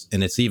no. And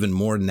it's even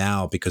more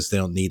now because they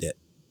don't need it.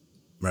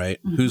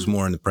 Right. Mm-hmm. Who's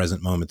more in the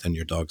present moment than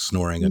your dog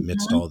snoring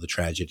amidst all the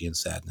tragedy and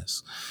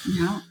sadness?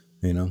 Yeah.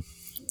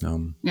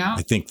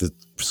 I think the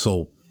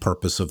sole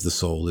purpose of the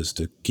soul is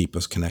to keep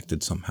us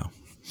connected somehow.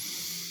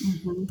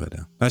 Mm-hmm. But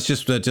that's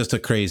just a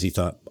crazy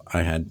thought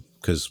I had,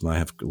 because I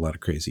have a lot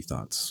of crazy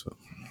thoughts. So.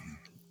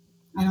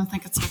 I don't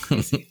think it's so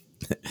crazy.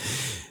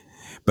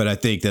 But I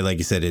think that, like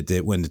you said,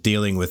 when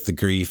dealing with the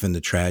grief and the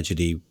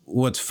tragedy,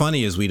 what's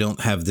funny is we don't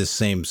have this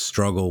same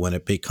struggle when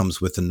it becomes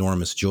with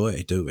enormous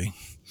joy, do we?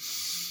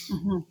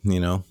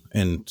 Mm-hmm.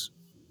 And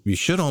you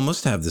should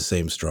almost have the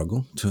same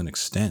struggle to an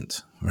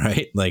extent,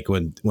 right? Like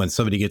when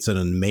somebody gets an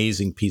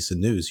amazing piece of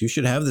news, you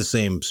should have the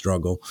same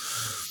struggle,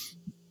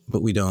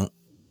 but we don't.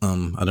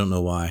 I don't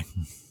know why,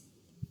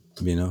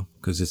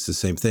 because it's the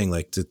same thing.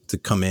 Like to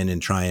come in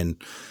and try and,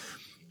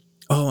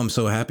 oh, I'm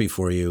so happy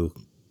for you.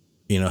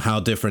 How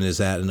different is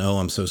that? And, oh,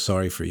 I'm so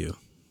sorry for you.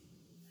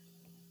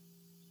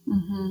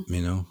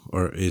 Mm-hmm.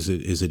 Or is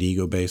it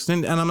ego based?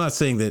 And I'm not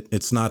saying that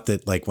it's not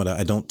that, like, when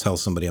I don't tell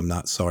somebody I'm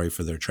not sorry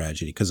for their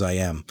tragedy, because I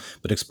am,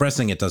 but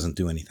expressing it doesn't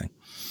do anything.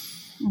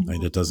 Mm-hmm.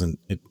 Right? It doesn't.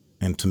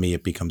 And to me,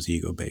 it becomes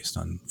ego based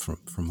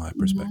from my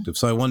perspective. Mm-hmm.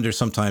 So I wonder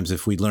sometimes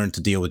if we learned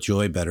to deal with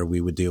joy better,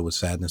 we would deal with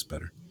sadness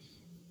better.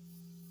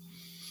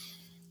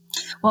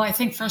 Well, I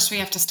think first we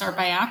have to start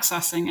by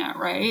accessing it,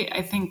 right?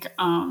 I think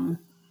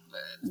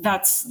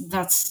that's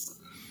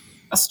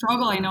a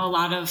struggle. I know a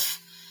lot of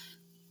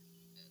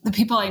the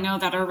people I know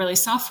that are really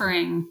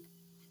suffering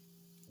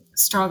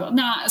struggle,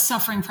 not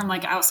suffering from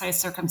like outside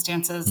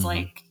circumstances, mm-hmm.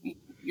 like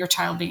your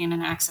child being in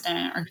an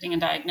accident or getting a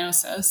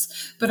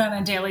diagnosis, but on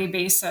a daily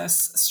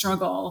basis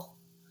struggle.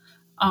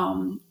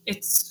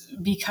 It's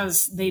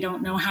because they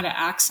don't know how to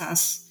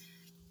access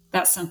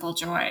that simple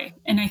joy.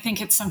 And I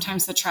think it's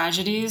sometimes the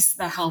tragedies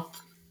that help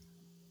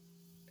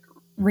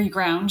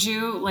reground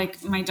you.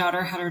 Like my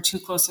daughter had her two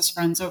closest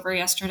friends over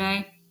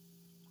yesterday,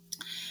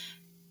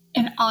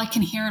 and all I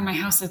can hear in my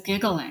house is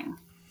giggling.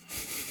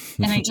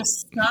 And I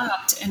just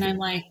stopped and I'm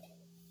like,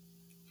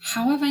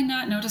 how have I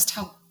not noticed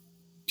how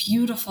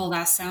beautiful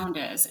that sound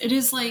is? It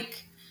is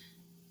like,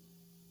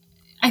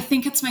 I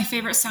think it's my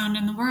favorite sound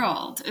in the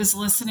world, is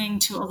listening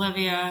to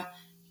Olivia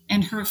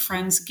and her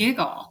friends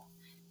giggle,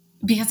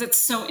 because it's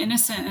so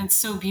innocent and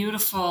so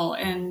beautiful.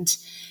 And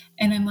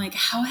I'm like,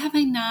 how have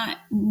I not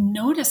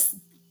noticed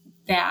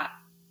that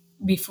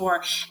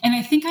before? And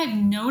I think I've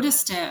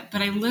noticed it,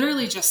 but I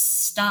literally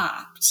just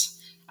stopped.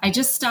 I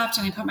just stopped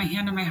and I put my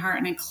hand on my heart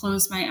and I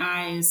closed my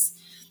eyes.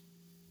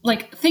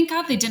 Like, thank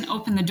God they didn't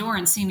open the door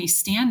and see me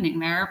standing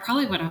there. I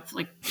probably would have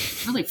like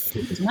really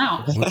freaked them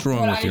out. What's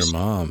wrong with your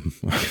mom?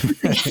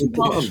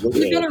 Well,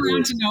 they've been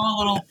around to know a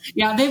little.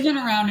 Yeah, they've been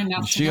around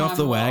enough. Is she off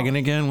the wagon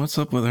again? What's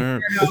up with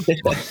her?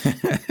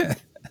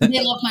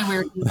 They love my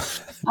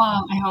weirdness,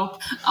 I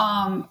hope.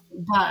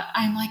 But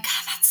I'm like,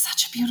 God, that's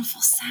such a beautiful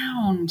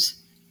sound.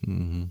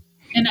 Mm-hmm.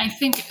 And I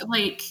think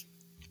like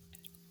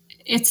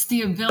it's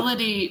the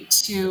ability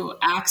to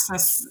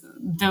access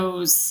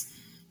those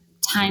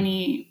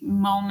tiny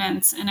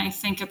moments. And I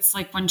think it's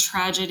like when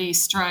tragedy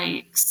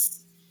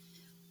strikes,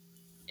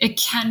 it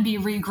can be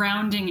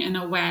regrounding in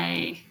a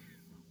way,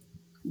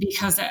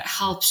 because it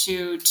helps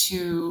you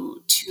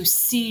to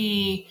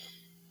see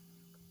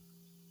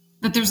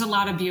that there's a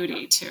lot of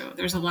beauty too.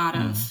 There's a lot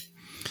of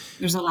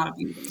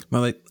beauty.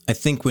 Well, I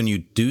think when you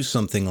do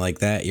something like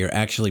that, you're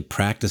actually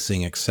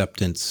practicing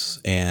acceptance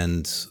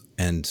and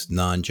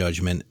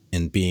non-judgment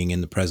and being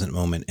in the present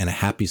moment in a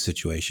happy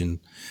situation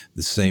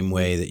the same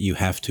way that you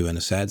have to in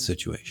a sad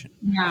situation.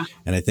 Yeah.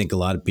 And I think a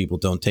lot of people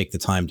don't take the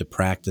time to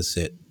practice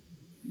it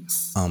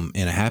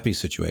in a happy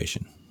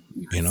situation.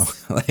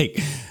 Yes. Like,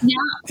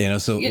 yeah.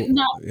 So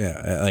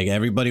yeah, like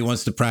everybody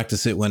wants to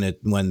practice it when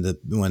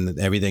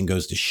everything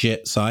goes to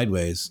shit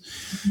sideways,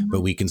 mm-hmm.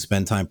 but we can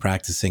spend time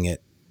practicing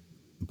it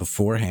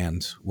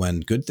beforehand when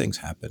good things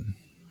happen.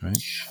 Right.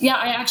 Yeah,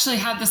 I actually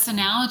had this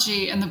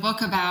analogy in the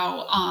book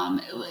about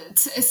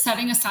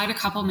setting aside a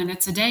couple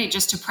minutes a day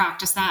just to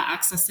practice that,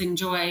 accessing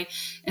joy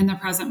in the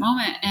present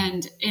moment.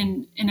 And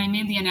I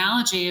made the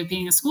analogy of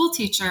being a school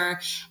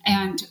teacher,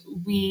 and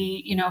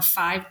we,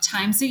 5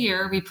 times a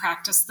year, we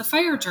practice the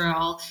fire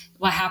drill.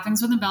 What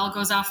happens when the bell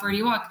goes off? Where do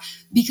you walk?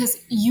 Because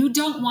you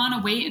don't want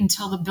to wait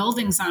until the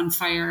building's on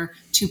fire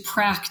to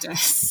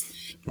practice.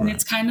 And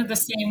It's kind of the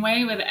same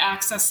way with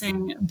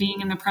accessing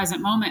being in the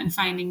present moment and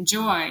finding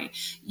joy.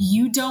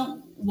 You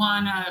don't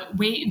want to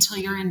wait until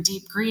you're in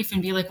deep grief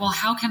and be like, well,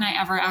 how can I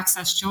ever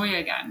access joy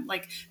again?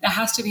 Like, that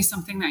has to be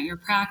something that you're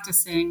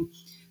practicing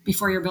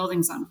before your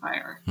building's on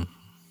fire.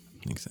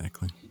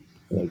 Exactly.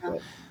 I like that.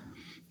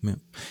 Yeah.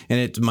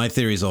 And my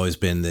theory has always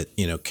been that,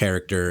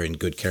 character and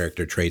good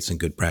character traits and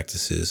good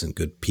practices and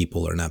good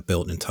people are not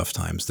built in tough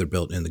times. They're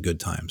built in the good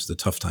times. The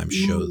tough times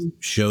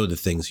show the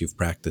things you've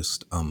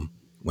practiced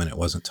when it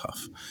wasn't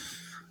tough.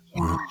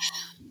 Yeah.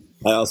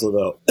 I also,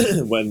 though,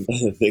 when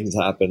things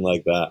happen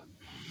like that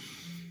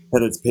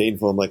and it's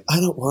painful, I'm like, I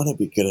don't want to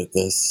be good at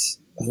this.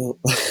 I don't.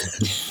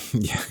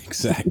 Yeah,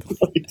 exactly.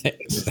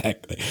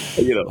 Exactly.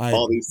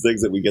 All these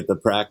things that we get to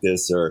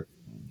practice, or,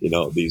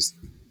 these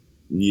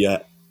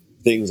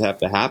things have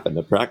to happen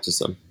to practice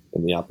them,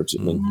 and the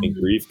opportunity and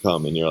grief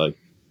come, and you're like,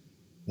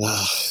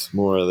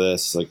 more of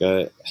this. Like,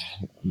 I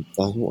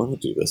don't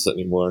want to do this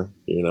anymore.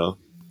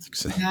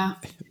 Exactly. Yeah.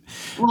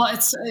 Well,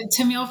 it's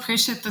Tim, you'll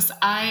appreciate this.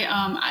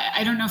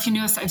 I don't know if you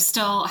knew this. I'm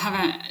still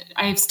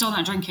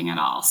not drinking at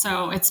all.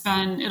 So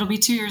it'll be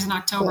 2 years in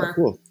October. Oh,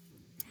 cool.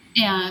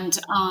 And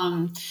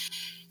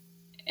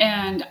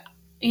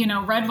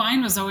red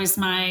wine was always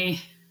my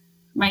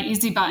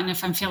easy button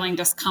if I'm feeling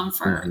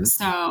discomfort. Mm-hmm.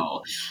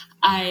 So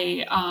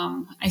I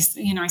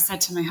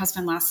said to my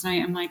husband last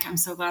night, I'm like, I'm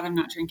so glad I'm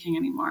not drinking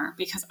anymore,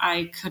 because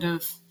I could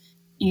have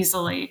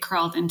easily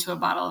crawled into a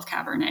bottle of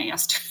Cabernet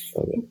yesterday.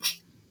 Okay.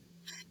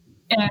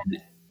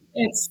 And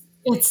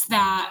it's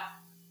that,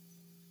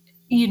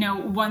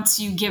 once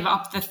you give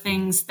up the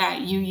things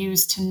that you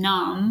use to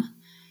numb,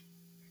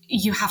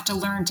 you have to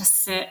learn to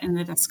sit in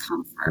the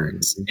discomfort.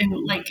 Mm-hmm.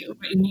 And like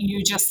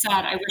you just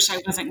said, I wish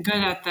I wasn't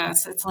good at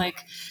this. It's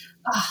like,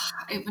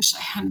 I wish I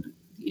hadn't,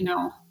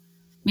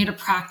 made a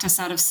practice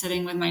out of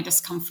sitting with my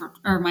discomfort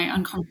or my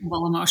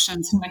uncomfortable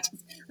emotions. And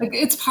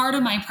it's part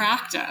of my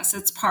practice.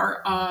 It's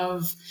part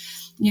of,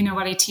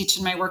 what I teach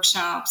in my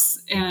workshops.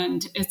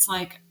 And it's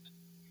like,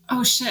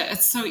 oh shit,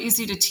 it's so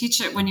easy to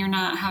teach it when you're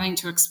not having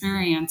to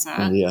experience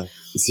it. Yeah,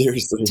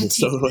 seriously, it's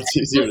so much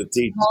easier to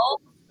teach.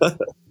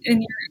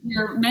 In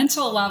your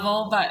mental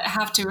level, but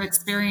have to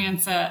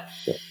experience it.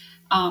 Yeah.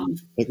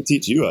 I can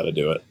teach you how to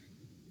do it.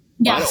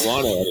 Yes. I don't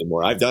want to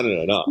anymore. I've done it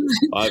enough.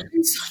 I've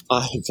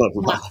done a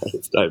lot.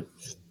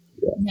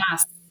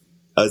 Yes.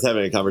 I was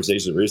having a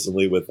conversation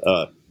recently with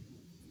a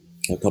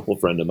couple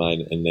friend of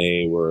mine, and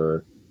they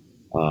were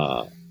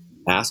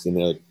asking,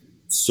 they're like,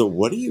 so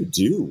what do you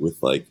do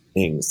with like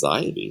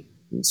anxiety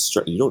and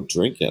stress? You don't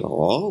drink at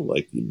all?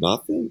 Like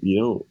nothing?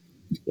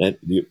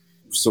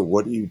 So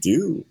what do you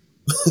do?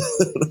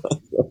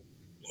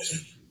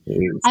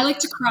 I like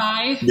to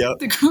cry.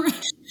 Yep.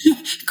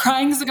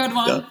 Crying is a good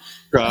one. Yep.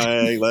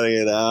 Crying,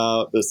 letting it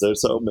out.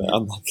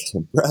 I'm like,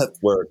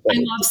 breath work. I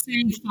love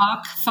saying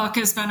fuck. Fuck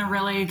has been a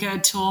really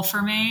good tool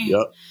for me.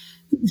 Yep.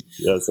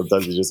 Yeah,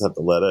 sometimes you just have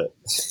to let it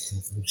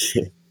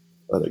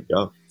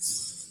go.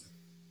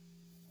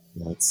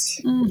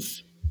 That's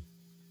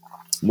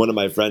one of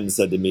my friends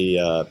said to me,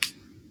 I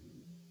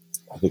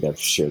think I've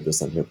shared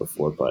this on here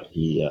before, but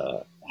he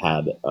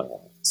had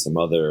some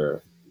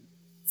other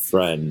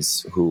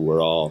friends who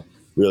were all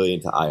really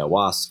into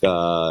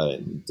ayahuasca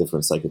and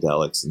different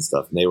psychedelics and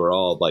stuff. And they were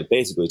all like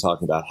basically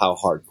talking about how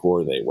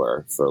hardcore they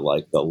were for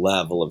like the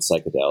level of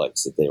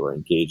psychedelics that they were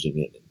engaging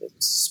in and the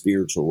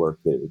spiritual work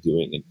they were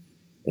doing.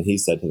 And he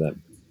said to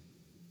them,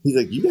 he's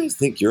like, you guys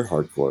think you're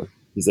hardcore?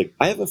 He's like,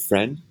 I have a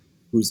friend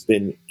who's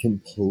been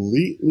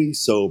completely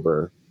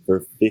sober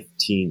for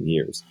 15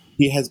 years.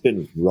 He has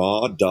been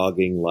raw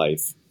dogging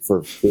life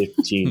for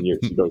 15 years.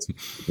 He goes,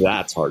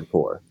 that's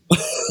hardcore.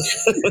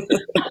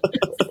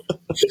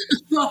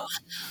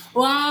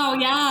 Wow,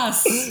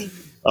 yes.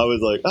 I was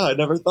like, I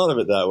never thought of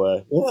it that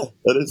way. Yeah,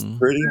 that is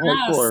pretty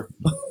hardcore.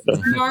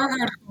 You are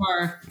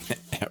hardcore.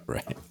 Yeah,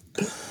 right.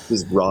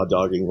 Just raw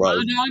dogging life.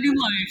 Raw dogging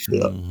life.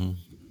 Yeah. Mm-hmm.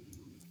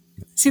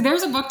 See,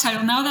 there's a book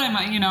title. Now that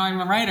I'm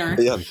a writer.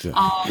 Yeah.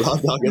 Raw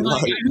dogging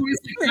life.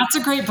 That's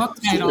a great book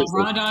title. Seriously.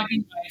 Raw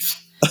dogging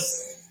life.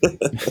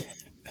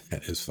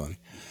 That is funny.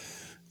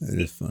 That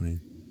is funny.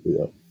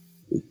 Yeah.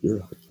 You're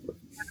hardcore.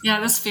 Yeah,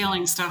 this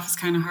feeling stuff is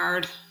kind of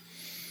hard.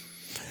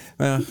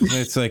 Well,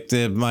 it's like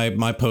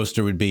my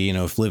poster would be,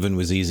 if living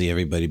was easy,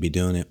 everybody'd be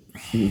doing it.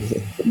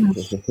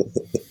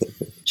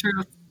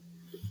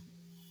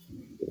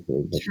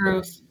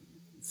 Truth.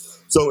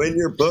 So in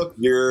your book,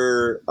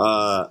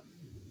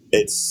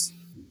 it's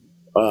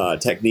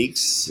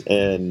techniques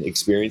and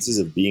experiences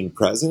of being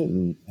present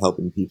and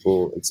helping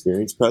people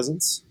experience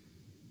presence.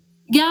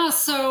 Yeah,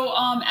 so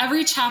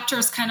every chapter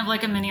is kind of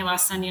like a mini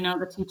lesson,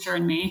 the teacher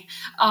and me.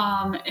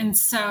 And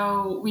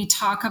so we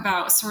talk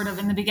about sort of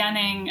in the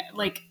beginning,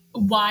 like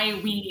why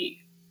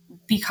we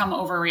become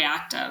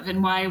overreactive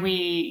and why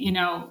we,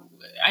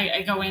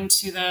 I go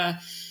into the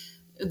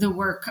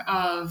work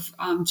of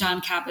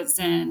John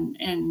Kabat-Zinn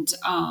and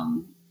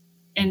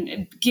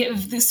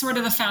give this sort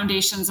of the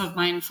foundations of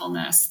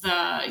mindfulness,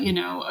 the,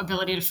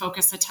 ability to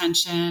focus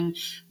attention,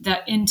 the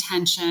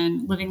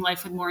intention, living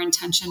life with more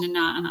intention and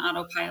not on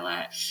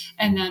autopilot.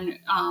 And then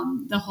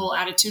the whole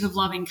attitude of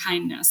loving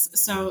kindness.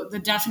 So the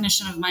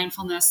definition of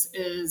mindfulness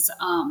is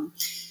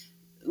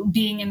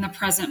being in the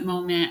present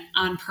moment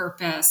on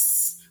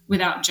purpose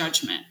without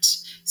judgment.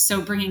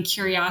 So bringing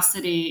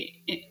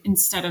curiosity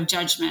instead of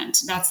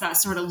judgment. That's that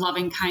sort of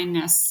loving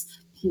kindness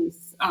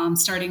piece.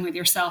 starting with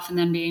yourself and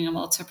then being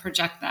able to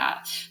project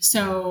that.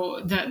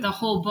 So the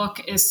whole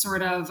book is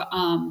sort of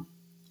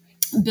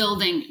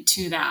building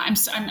to that.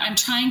 I'm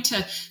trying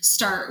to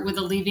start with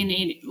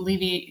alleviating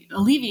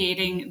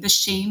the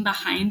shame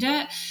behind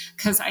it,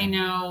 because I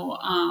know,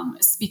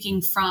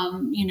 speaking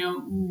from,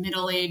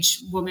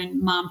 middle-aged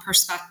woman mom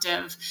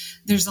perspective,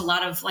 there's a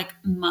lot of like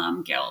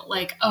mom guilt,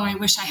 like, oh, I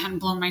wish I hadn't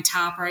blown my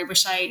top, or I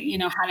wish I,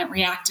 hadn't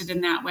reacted in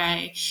that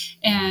way.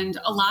 And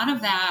a lot of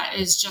that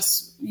is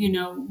just,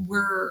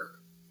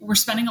 we're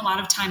spending a lot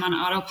of time on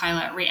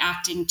autopilot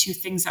reacting to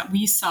things that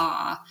we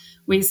saw,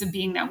 ways of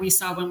being that we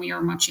saw when we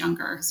were much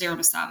younger, 0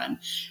 to 7.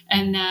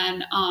 And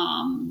then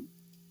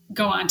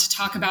go on to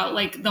talk about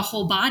like the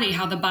whole body,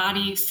 how the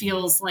body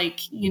feels like,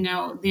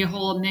 the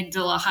whole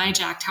amygdala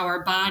hijacked, how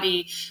our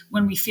body,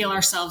 when we feel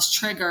ourselves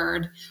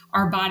triggered,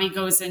 our body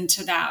goes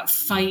into that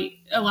fight.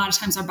 A lot of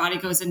times our body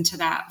goes into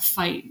that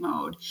fight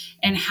mode,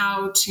 and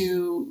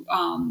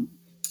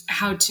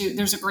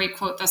there's a great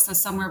quote that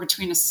says somewhere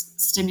between a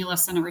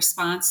stimulus and a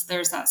response,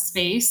 there's that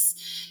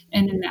space.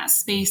 And in that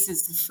space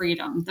is the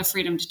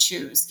freedom to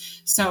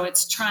choose. So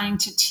it's trying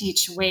to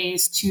teach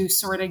ways to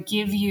sort of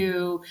give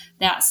you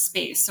that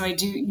space. So I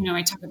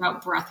talk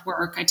about breath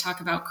work. I talk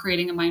about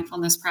creating a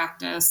mindfulness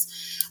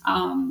practice.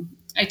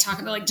 I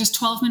talk about like just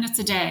 12 minutes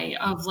a day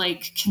of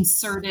like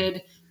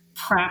concerted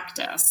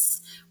practice,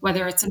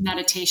 whether it's a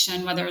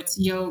meditation, whether it's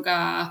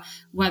yoga,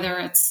 whether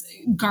it's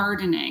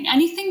gardening,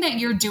 anything that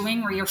you're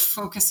doing where you're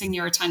focusing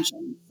your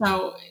attention.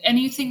 So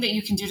anything that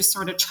you can do to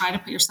sort of try to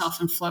put yourself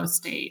in flow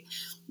state.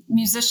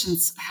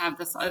 Musicians have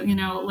this,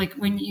 like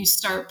when you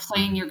start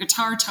playing your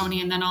guitar, Tony,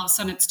 and then all of a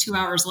sudden it's 2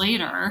 hours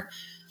later,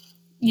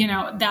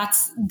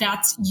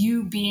 that's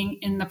you being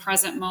in the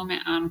present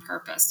moment on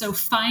purpose. So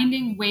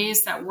finding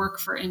ways that work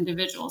for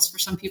individuals. For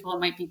some people, it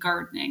might be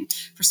gardening.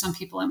 For some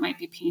people, it might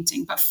be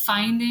painting. But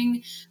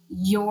finding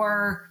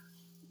your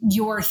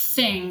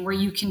thing where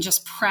you can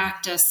just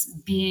practice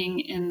being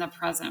in the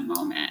present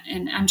moment.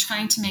 And I'm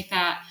trying to make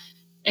that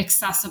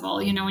accessible.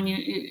 When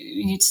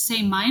you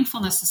say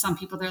mindfulness to some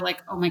people, they're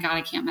like, oh my God,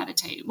 I can't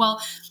meditate.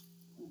 Well,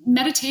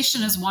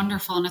 meditation is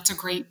wonderful and it's a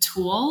great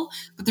tool,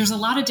 but there's a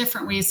lot of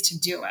different ways to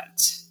do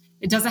it.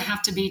 It doesn't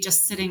have to be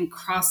just sitting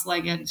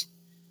cross-legged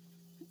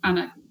on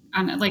a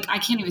like, I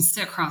can't even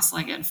sit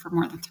cross-legged for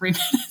more than 3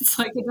 minutes.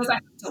 Like, it doesn't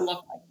have to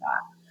look like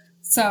that.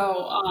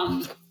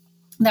 So,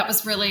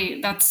 that's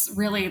really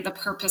the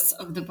purpose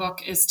of the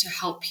book, is to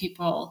help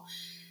people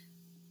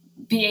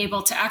be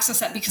able to access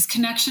that, because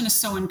connection is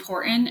so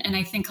important. And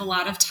I think a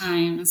lot of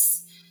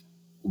times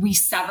we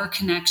sever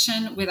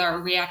connection with our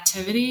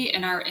reactivity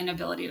and our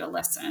inability to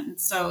listen.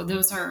 So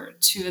those are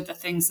two of the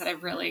things that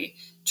I've really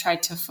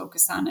tried to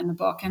focus on in the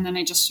book. And then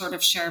I just sort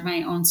of share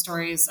my own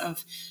stories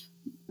of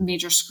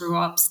major screw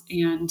ups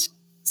and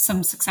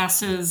some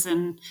successes.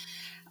 And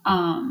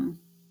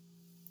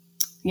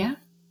yeah.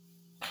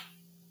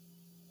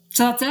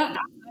 So that's it.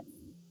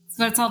 That's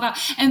what it's all about.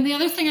 And the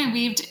other thing I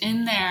weaved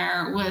in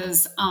there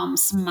was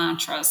some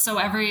mantras. So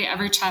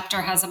every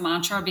chapter has a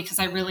mantra, because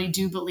I really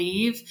do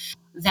believe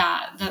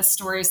that the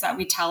stories that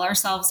we tell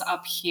ourselves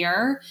up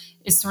here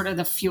is sort of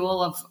the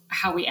fuel of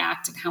how we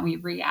act and how we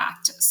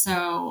react.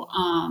 So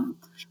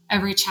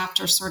every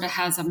chapter sort of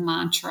has a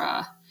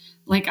mantra.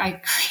 Like,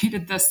 I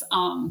created this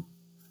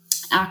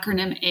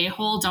acronym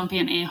AHOLE, don't be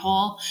an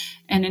a-hole.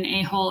 And an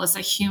a-hole is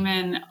a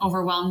human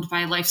overwhelmed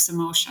by life's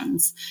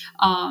emotions.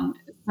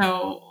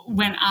 So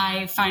when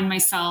I find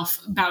myself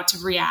about to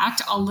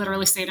react, I'll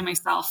literally say to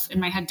myself in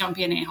my head, don't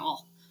be an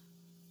a-hole.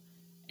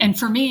 And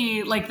for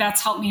me, like,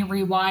 that's helped me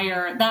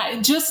rewire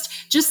that.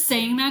 Just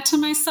saying that to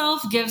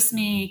myself gives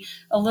me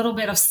a little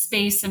bit of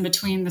space in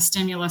between the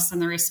stimulus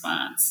and the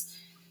response.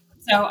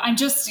 So I'm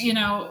just,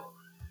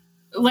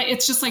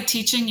 it's just like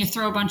teaching. You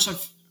throw a bunch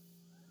of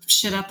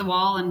shit at the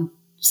wall and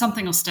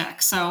something will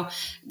stick. So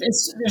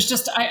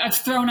I've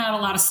thrown out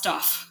a lot of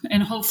stuff,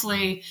 and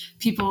hopefully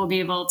people will be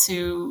able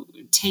to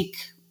take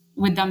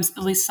with them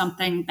at least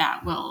something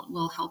that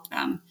will help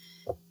them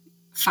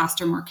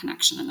foster more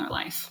connection in their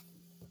life.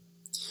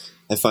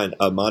 I find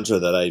a mantra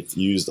that I've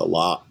used a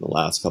lot in the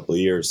last couple of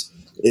years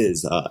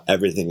is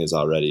everything is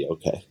already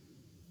okay.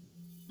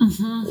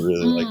 Mm-hmm. I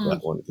really like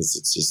that one, because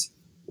it's just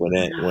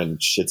when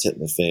shit's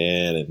hitting the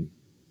fan and,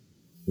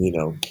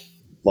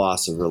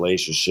 loss of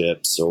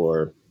relationships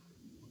or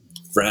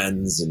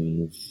friends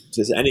and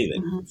just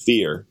anything,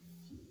 fear.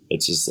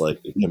 It's just like,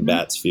 it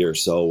combats fear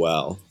so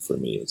well for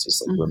me. It's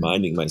just like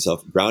reminding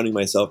myself, grounding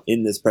myself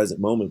in this present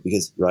moment,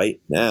 because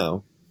right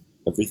now,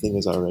 everything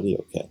is already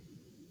okay.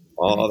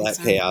 All that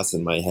chaos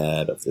in my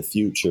head of the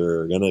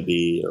future, gonna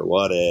be, or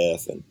what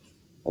if, and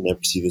I'll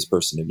never see this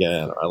person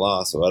again, or I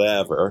lost, or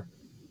whatever.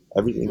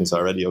 Everything is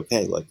already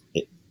okay. Like,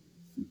 it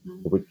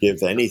would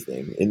give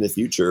anything in the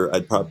future.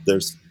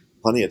 There's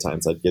plenty of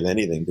times I'd give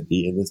anything to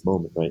be in this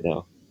moment right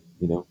now.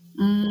 Who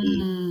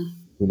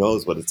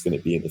knows what it's going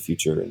to be in the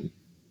future, and it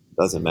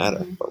doesn't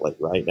matter. But like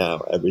right now,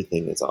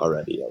 everything is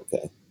already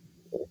okay.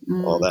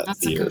 All that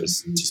fear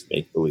is just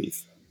make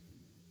believe.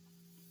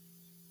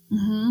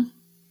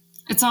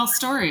 It's all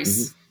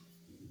stories.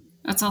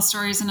 That's all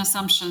stories and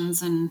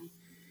assumptions, and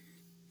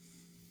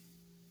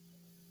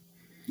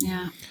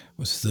yeah.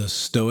 What's the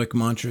Stoic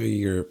mantra?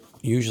 You're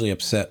usually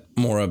upset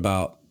more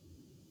about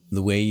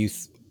the way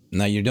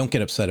now you don't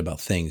get upset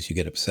about things. You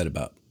get upset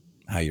about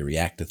how you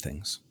react to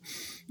things.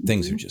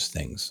 Things are just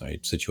things,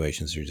 right?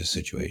 Situations are just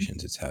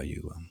situations. It's how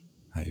you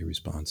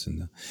respond.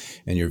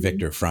 And your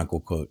Viktor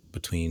Frankl quote,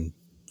 between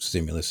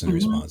stimulus and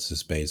Mm-hmm. response is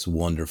space.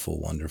 Wonderful,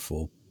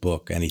 wonderful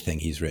book. Anything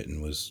he's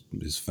written is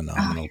Oh,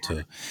 phenomenal.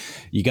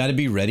 You got to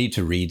be ready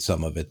to read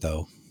some of it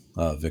though.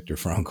 Viktor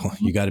Frankl,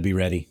 you got to be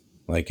ready.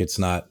 Like it's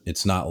not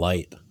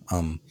light.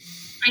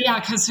 yeah,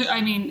 because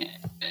I mean,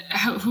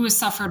 who has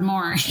suffered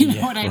more? You know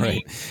Yeah, what I mean?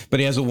 right. But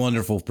he has a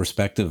wonderful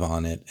perspective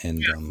on it,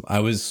 and I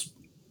was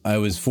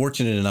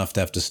fortunate enough to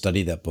have to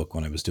study that book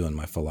when I was doing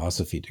my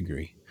philosophy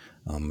degree.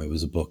 It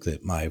was a book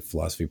that my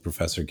philosophy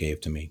professor gave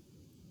to me,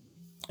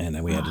 and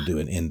then we had to do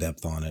an in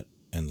depth on it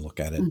and look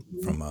at it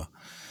Mm-hmm.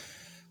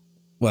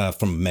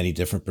 from many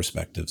different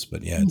perspectives.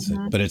 But yeah,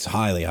 Mm-hmm. it's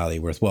highly, highly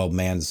worth. Well,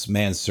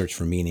 man's search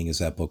for meaning is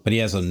that book, but he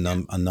has a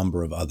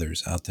number of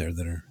others out there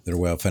that are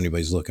well. If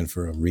anybody's looking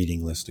for a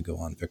reading list to go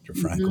on, Viktor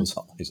Mm-hmm. Frankl's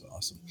always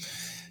awesome,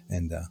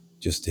 and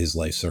just his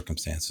life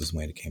circumstances and the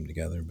way it came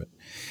together. But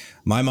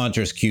my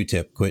mantra is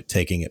Q-tip: quit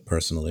taking it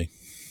personally.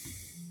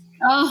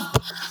 Oh,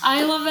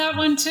 I love that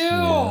one too.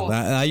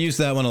 Yeah, I use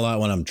that one a lot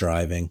when I'm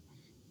driving.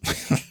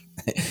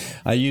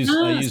 I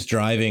Yes. use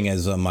driving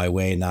as my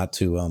way not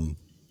to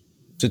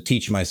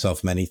teach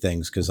myself many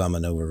things, because I'm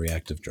an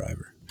overreactive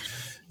driver.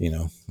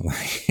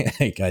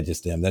 Like I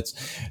just am.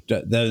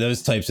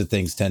 Those types of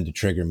things tend to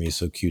trigger me.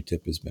 So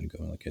Q-tip has been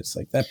going like, it's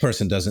like, that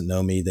person doesn't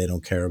know me. They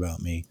don't care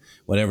about me.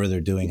 Whatever they're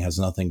doing has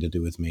nothing to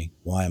do with me.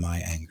 Why am I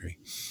angry?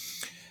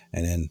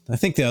 And then I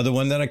think the other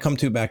one that I come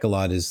to back a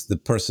lot is the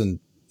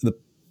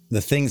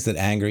things that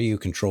anger you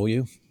control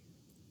you.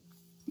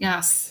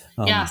 Yes.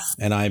 Yes.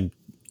 And I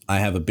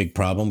have a big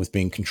problem with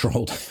being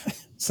controlled.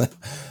 So,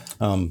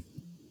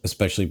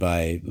 especially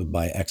by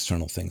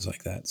external things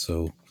like that.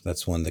 So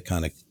that's one that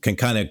can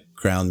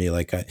ground me.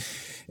 Like at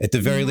the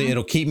very least, Mm-hmm.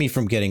 it'll keep me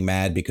from getting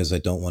mad because I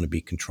don't want to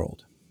be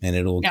controlled, and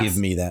it'll give Yes.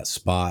 me that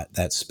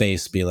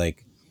space, to be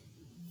like,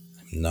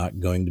 I'm not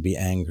going to be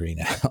angry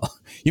now,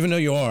 even though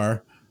you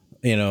are,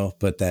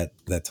 but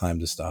that time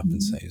to stop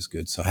and Mm-hmm. say is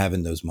good. So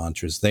having those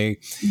mantras,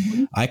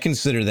 Mm-hmm. I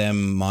consider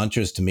them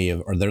mantras to me,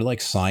 or they're like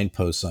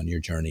signposts on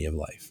your journey of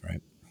life,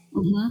 right?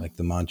 Mm-hmm. Like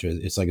the mantra,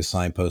 it's like a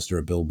signpost or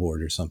a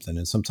billboard or something.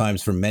 And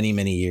sometimes for many,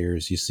 many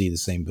years, you see the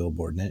same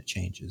billboard and then it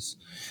changes.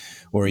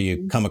 Or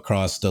you come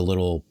across a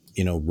little,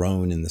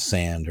 roan in the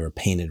sand or a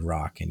painted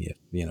rock. And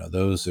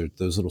those are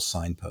those little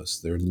signposts.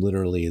 They're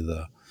literally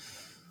the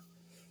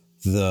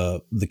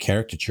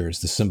caricatures,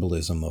 the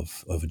symbolism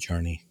of a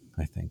journey,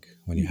 I think,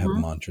 when you have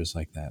Mm-hmm. mantras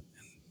like that.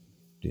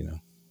 You know,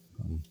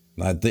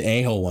 the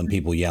a-hole one,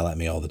 people yell at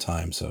me all the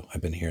time. So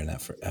I've been hearing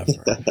that forever.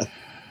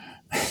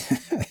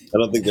 I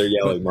don't think they're But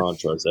yelling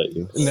mantras at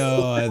you.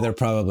 no, they're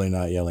probably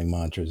not yelling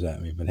mantras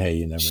at me, but hey,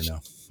 you never know.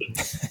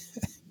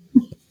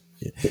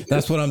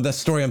 That's the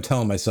story I'm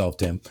telling myself,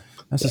 Tim.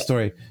 That's the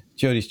story.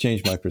 Jodie's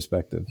changed my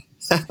perspective.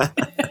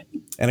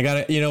 And I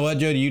got to, you know what,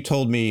 Jodie, you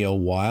told me a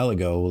while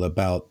ago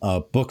about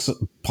books,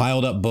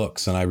 piled up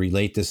books. And I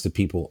relate this to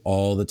people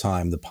all the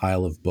time, the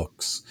pile of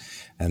books,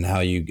 and how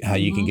you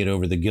can get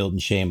over the guilt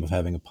and shame of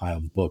having a pile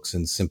of books,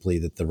 and simply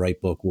that the right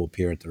book will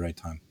appear at the right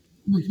time.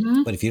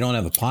 Mm-hmm. But if you don't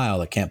have a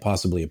pile, it can't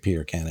possibly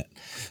appear, can it?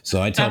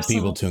 So I tell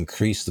people Absolutely. to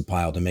increase the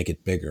pile, to make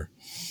it bigger,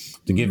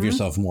 to give Mm-hmm.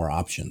 yourself more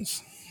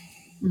options.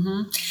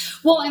 Mm-hmm.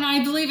 Well, and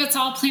I believe it's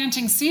all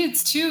planting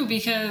seeds too,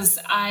 because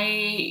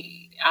I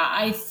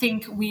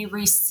think we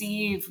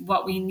receive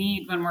what we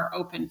need when we're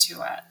open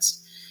to it.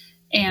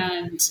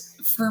 And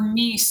for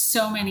me,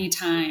 so many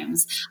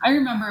times, I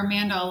remember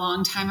Amanda a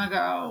long time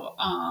ago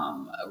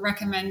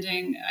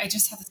recommending. I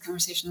just had this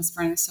conversation this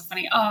morning. It's so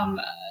funny.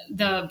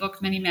 The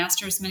book "Many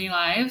Masters, Many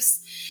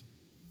Lives."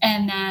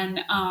 And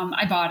then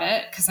I bought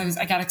it because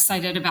I got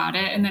excited about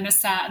it, and then it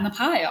sat in the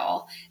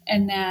pile.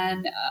 And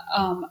then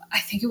I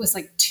think it was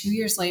like 2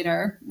 years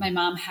later, my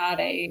mom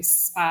had a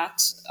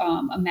spot,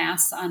 a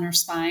mass on her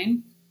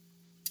spine,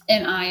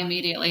 and I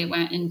immediately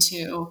went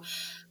into,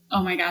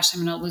 oh my gosh,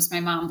 I'm going to lose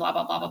my mom, blah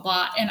blah blah blah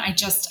blah. And I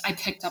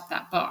picked up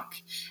that book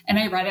and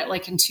I read it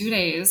like in 2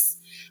 days,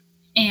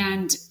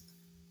 and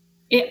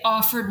it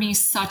offered me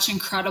such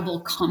incredible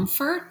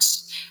comfort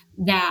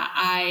that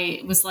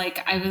I was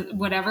like,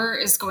 whatever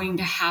is going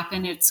to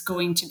happen, it's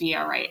going to be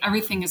all right.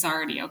 Everything is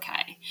already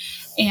okay.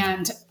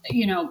 And,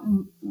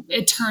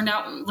 it turned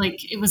out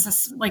like it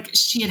was like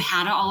she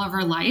had it all of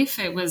her life.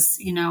 It was,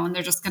 and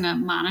they're just going to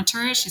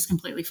monitor it. She's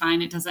completely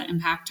fine. It doesn't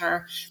impact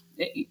her.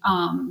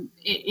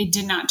 It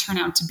did not turn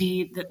out to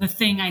be the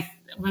thing I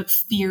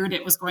feared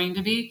it was going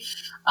to be.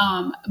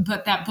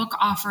 But that book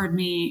offered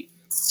me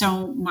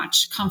so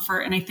much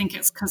comfort. And I think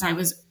it's because I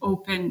was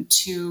open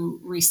to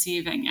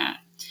receiving it.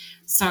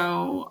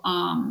 So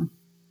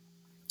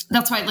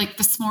that's why, like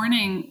this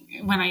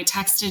morning when I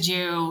texted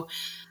you,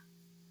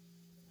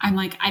 I'm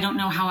like, I don't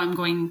know how I'm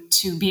going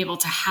to be able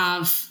to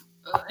have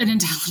an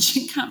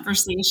intelligent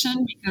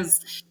conversation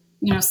because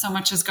so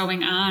much is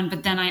going on.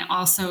 But then I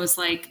also was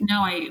like,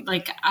 no,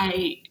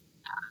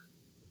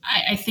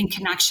 I think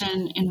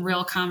connection in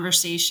real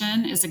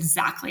conversation is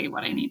exactly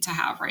what I need to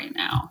have right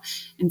now.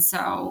 And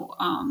so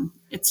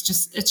it's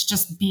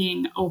just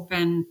being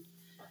open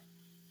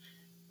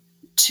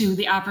to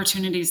the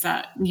opportunities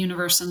that the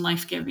universe and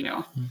life give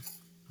you.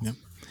 Yep.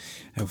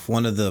 If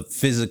one of the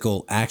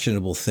physical,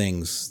 actionable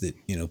things that,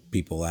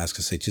 people ask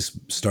us, say,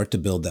 just start to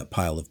build that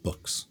pile of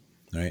books,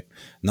 right?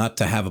 Not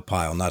to have a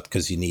pile, not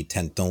because you need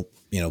 10,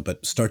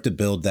 but start to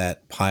build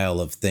that pile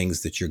of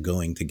things that you're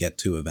going to get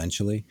to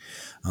eventually.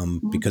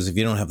 Because if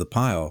you don't have the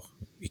pile,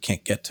 you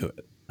can't get to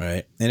it.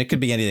 Right. And it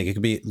could be anything. It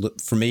could be,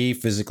 for me,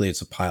 physically,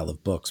 it's a pile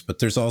of books, but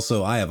there's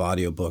also, I have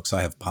audiobooks,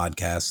 I have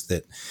podcasts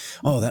that,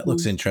 that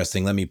looks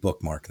interesting. Let me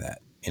bookmark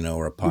that,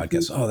 or a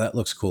podcast. Oh, that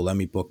looks cool. Let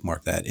me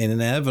bookmark that. And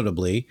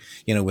inevitably,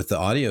 with the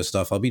audio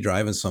stuff, I'll be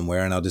driving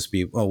somewhere and I'll just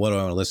be, what do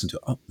I want to listen to?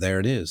 Oh,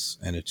 there it is.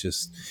 And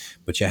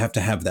but you have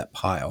to have that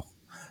pile.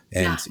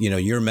 And,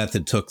 your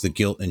method took the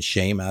guilt and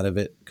shame out of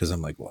it, because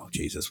I'm like, well,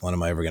 Jesus, when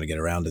am I ever going to get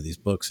around to these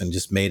books? And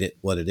just made it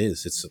what it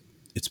is.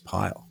 It's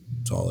pile.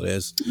 That's all it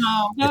is.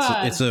 Oh,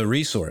 It's a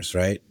resource,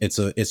 right? It's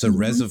a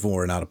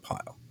reservoir, not a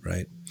pile,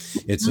 right?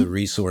 It's a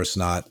resource,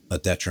 not a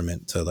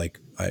detriment to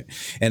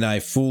and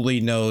I fully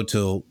know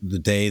till the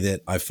day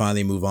that I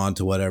finally move on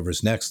to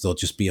whatever's next, there'll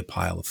just be a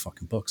pile of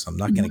fucking books. I'm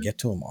not going to get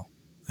to them all.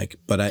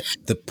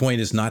 The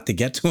point is not to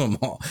get to them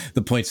all.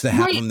 The point's to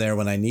have them there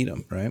when I need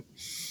them, right?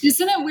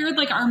 Isn't it weird?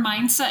 Like, our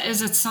mindset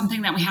is it's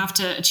something that we have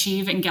to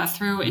achieve and get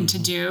through and to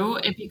do.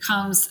 It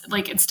becomes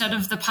like, instead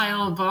of the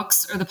pile of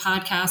books or the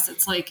podcast,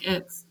 it's like,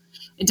 it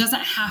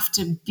doesn't have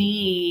to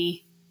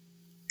be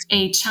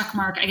a check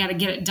mark. I got to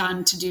get it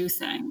done to do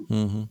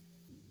thing.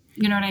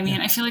 You know what I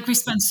mean? I feel like we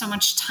spend so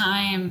much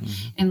time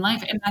in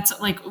life, and that's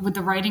like with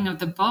the writing of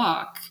the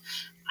book,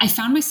 I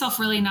found myself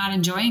really not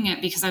enjoying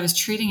it because I was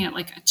treating it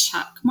like a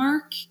check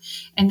mark.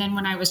 And then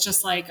when I was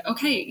just like,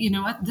 okay, you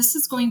know what? This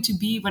is going to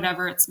be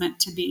whatever it's meant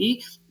to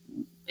be.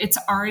 It's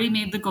already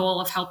made the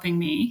goal of helping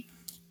me.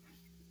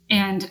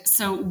 And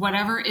so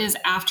whatever is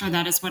after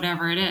that is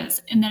whatever it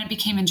is. And then it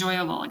became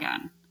enjoyable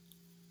again.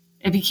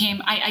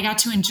 I got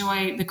to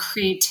enjoy the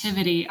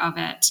creativity of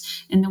it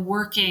and the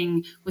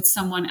working with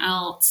someone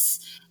else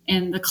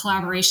and the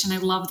collaboration. I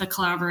love the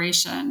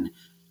collaboration,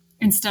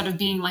 instead of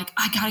being like,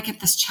 I got to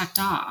get this checked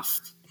off.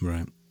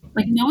 Right.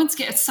 Like,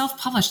 it's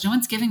self-published. No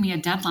one's giving me a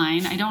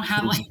deadline. I don't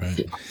have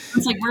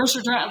it's like, where's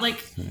your draft?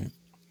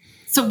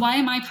 So why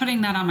am I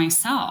putting that on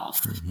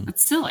myself?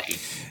 It's silly.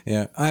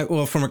 Yeah.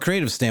 Well, from a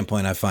creative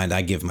standpoint, I find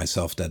I give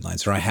myself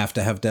deadlines, or I have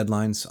to have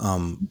deadlines,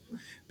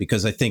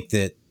 because I think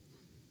that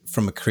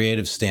from a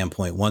creative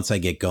standpoint, once I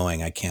get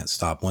going, I can't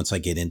stop. Once I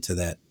get into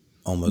that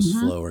almost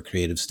flow or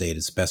creative state,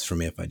 it's best for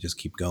me if I just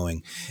keep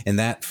going. And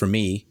that, for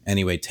me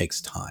anyway, takes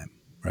time.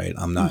 Right.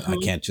 I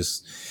can't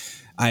just,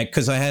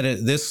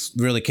 this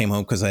really came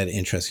home because I had an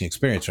interesting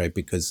experience, right?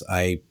 Because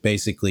I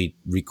basically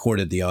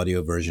recorded the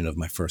audio version of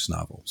my first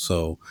novel.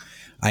 So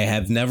I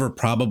have never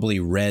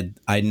read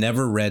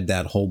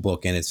that whole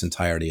book in its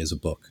entirety as a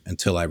book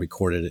until I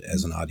recorded it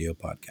as an audio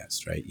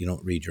podcast, right? You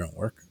don't read your own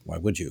work. Why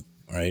would you?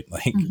 Right.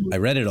 I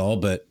read it all,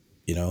 but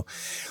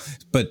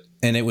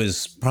and it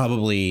was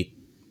probably,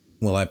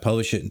 I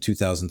published it in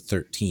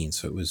 2013.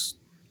 So it was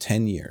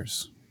 10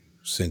 years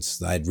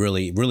since I'd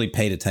really, really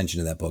paid attention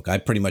to that book. I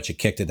pretty much had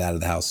kicked it out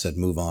of the house, said,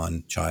 move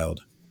on,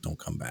 child, don't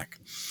come back.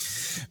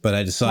 But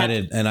I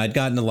decided, and I'd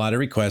gotten a lot of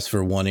requests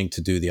for wanting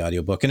to do the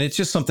audiobook, and it's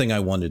just something I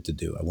wanted to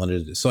do.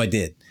 So I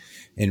did.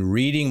 And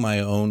reading my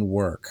own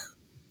work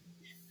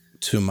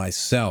to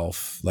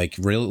myself, like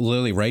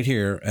literally right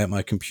here at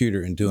my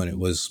computer and doing it,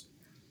 was,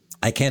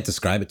 I can't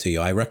describe it to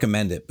you. I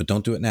recommend it, but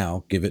don't do it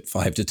now. Give it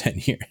 5 to 10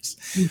 years.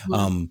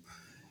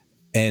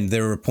 And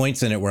there were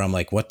points in it where I'm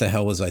like, what the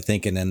hell was I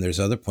thinking? And there's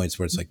other points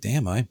where it's like,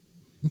 damn, I'm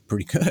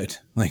pretty good.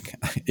 Like,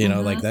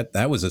 like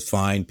that was a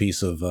fine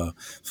piece of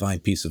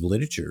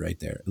literature right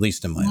there, at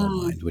least in my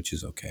own mind, which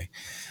is okay.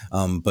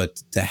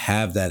 But to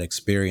have that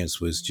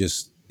experience was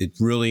just, it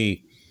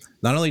really,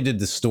 not only did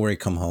the story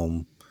come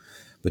home,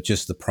 but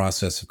just the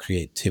process of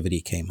creativity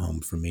came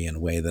home for me in a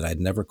way that I'd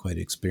never quite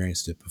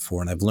experienced it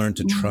before. And I've learned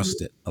to trust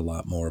it a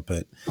lot more.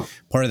 But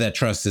part of that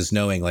trust is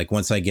knowing, like,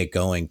 once I get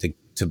going, to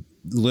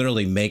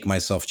literally make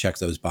myself check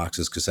those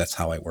boxes, because that's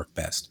how I work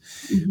best.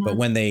 But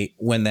when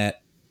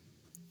that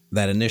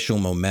initial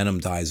momentum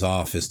dies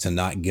off, is to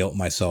not guilt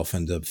myself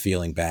into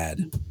feeling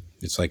bad.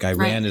 It's like, I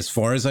ran as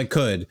far as I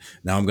could.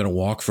 Now I'm going to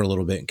walk for a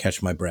little bit and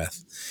catch my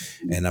breath.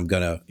 And I'm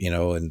going to,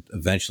 and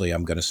eventually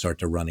I'm going to start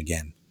to run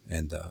again.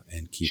 And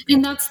keep going.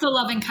 And that's the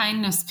loving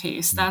kindness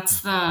piece.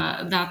 That's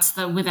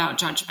the without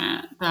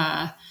judgment.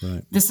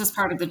 This is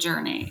part of the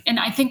journey. And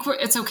I think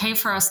it's okay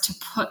for us to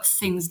put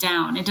things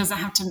down. It doesn't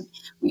have to.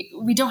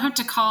 We don't have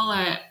to call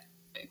it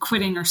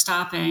quitting or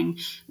stopping.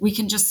 We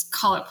can just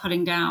call it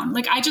putting down.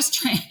 Like,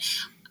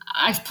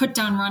 I've put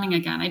down running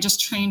again. I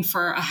just trained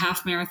for a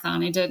half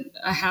marathon. I did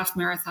a half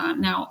marathon.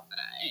 Now,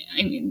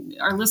 I mean,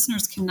 our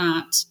listeners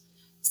cannot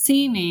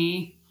see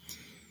me,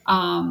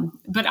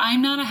 But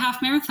I'm not a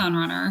half marathon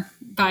runner.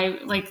 By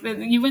like,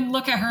 you wouldn't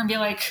look at her and be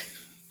like,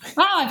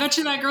 "Wow, I bet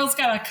you that girl's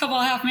got a couple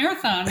of half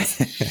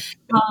marathons."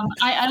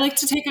 I like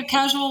to take a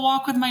casual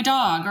walk with my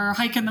dog or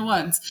hike in the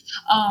woods.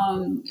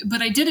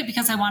 But I did it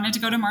because I wanted to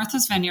go to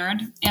Martha's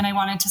Vineyard and I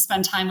wanted to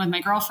spend time with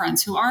my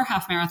girlfriends who are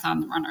half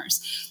marathon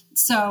runners.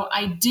 So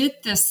I did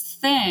this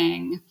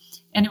thing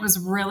and it was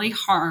really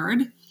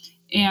hard.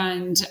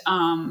 And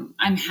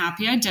I'm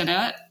happy I did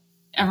it.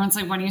 Everyone's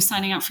like, when are you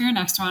signing up for your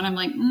next one? I'm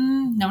like,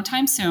 no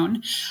time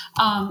soon.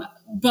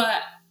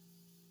 But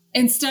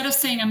instead of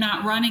saying I'm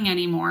not running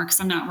anymore, because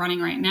I'm not running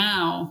right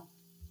now,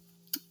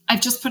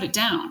 I've just put it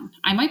down.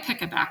 I might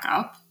pick it back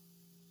up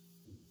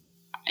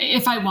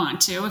if I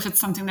want to, if it's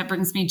something that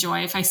brings me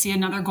joy, if I see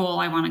another goal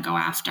I want to go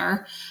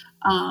after.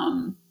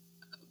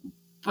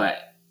 But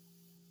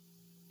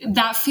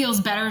that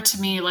feels better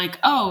to me. Like,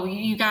 oh,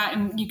 you got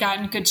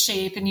in good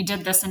shape and you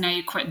did this and now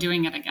you quit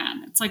doing it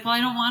again. It's like, well, I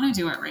don't want to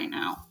do it right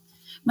now.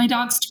 My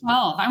dog's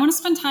 12. I want to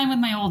spend time with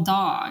my old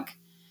dog.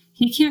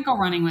 He can't go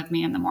running with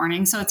me in the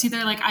morning. So it's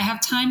either like I have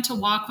time to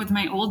walk with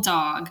my old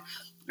dog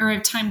or I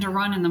have time to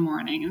run in the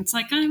morning. And it's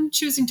like, I'm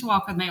choosing to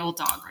walk with my old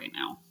dog right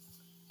now.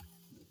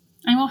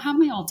 I won't have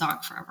my old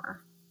dog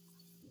forever.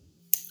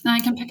 And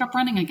I can pick up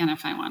running again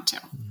if I want to.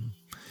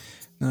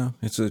 No,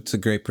 it's a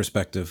great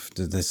perspective.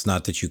 It's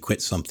not that you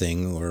quit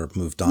something or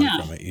moved on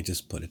from it. You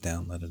just put it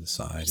down, let it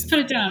aside. Just put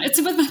it down.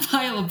 It's with my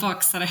pile of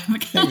books that I have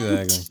account.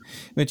 Exactly.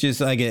 Which is,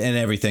 and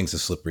everything's a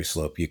slippery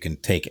slope. You can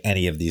take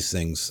any of these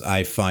things.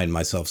 I find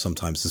myself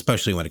sometimes,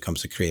 especially when it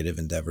comes to creative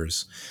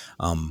endeavors,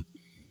 I'm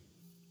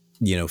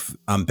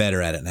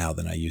better at it now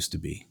than I used to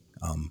be.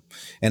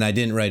 And I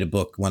didn't write a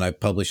book. When I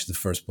published the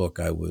first book,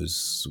 I would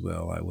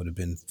have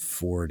been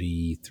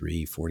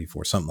 43,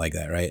 44, something like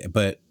that, right?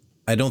 But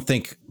I don't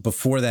think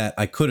before that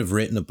I could have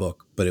written a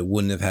book, but it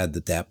wouldn't have had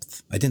the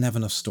depth. I didn't have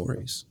enough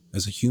stories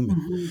as a human.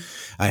 Mm-hmm.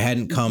 I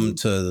hadn't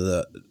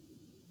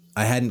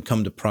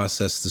come to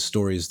process the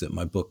stories that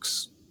my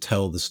books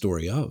tell the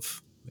story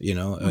of.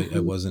 I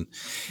wasn't.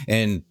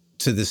 And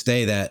to this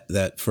day,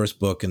 that first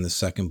book and the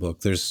second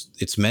book,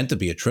 it's meant to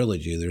be a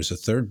trilogy. There's a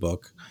third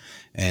book,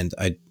 and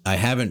I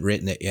haven't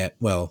written it yet.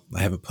 Well,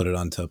 I haven't put it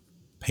onto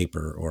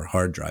paper or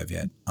hard drive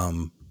yet,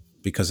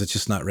 because it's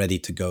just not ready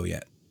to go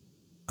yet.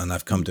 And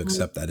I've come to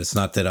accept that. It's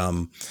not that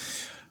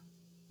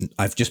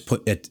I've just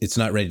put it. It's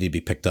not ready to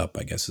be picked up,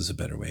 I guess, is a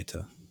better way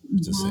to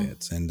say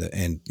it.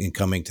 And in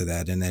coming to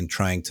that, and then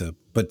trying to,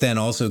 but then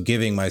also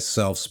giving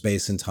myself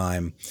space and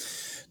time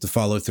to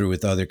follow through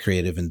with other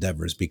creative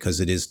endeavors, because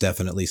it is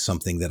definitely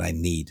something that I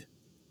need.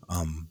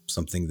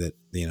 Something that,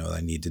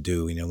 I need to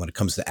do, when it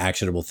comes to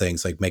actionable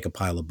things like make a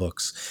pile of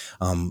books.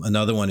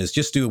 Another one is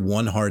just do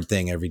one hard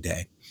thing every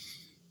day.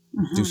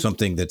 Mm-hmm. Do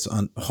something that's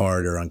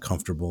hard or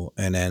uncomfortable.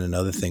 And then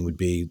another thing would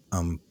be,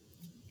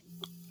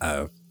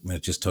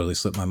 it just totally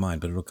slipped my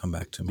mind, but it'll come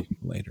back to me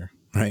later,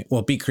 right?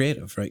 Well, be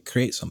creative, right?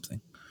 Create something.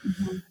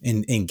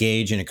 Mm-hmm.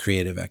 Engage in a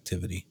creative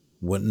activity,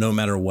 no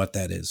matter what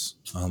that is,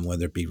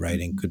 whether it be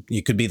writing.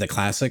 It could be the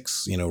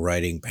classics,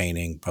 writing,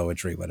 painting,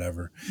 poetry,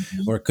 whatever.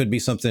 Mm-hmm. Or it could be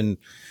something,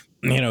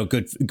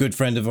 good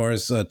friend of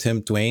ours,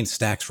 Tim Dwayne,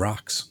 stacks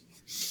rocks.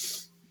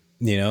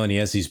 And he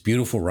has these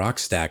beautiful rock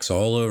stacks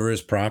all over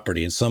his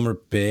property, and some are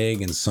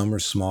big and some are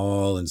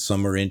small and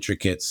some are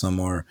intricate,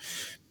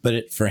 but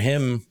it, for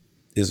him,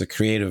 is a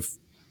creative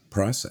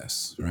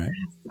process, right?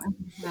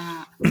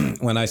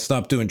 When I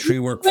stopped doing tree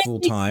work full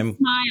time.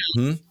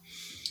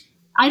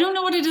 I don't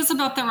know what it is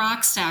about the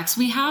rock stacks.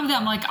 We have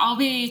them, like I'll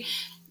be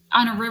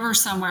on a river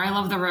somewhere. I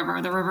love the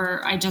river. The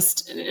river,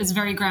 is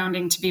very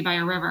grounding to be by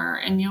a river.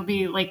 And you'll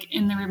be like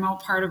in the remote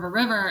part of a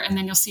river, and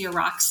then you'll see a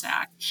rock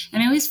stack.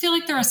 And I always feel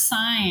like they're a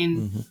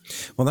sign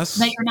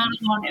that you're not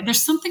alone.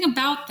 There's something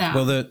about that.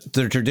 Well,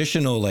 the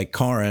traditional, like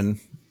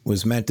Karin,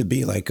 was meant to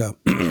be like a,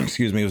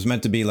 was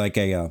meant to be like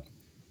a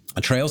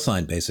trail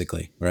sign,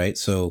 basically, right?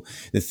 So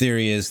the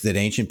theory is that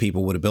ancient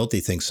people would have built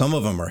these things. Some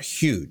of them are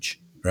huge,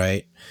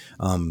 right?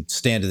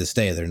 Stand to this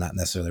day, they're not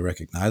necessarily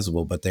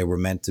recognizable, but they were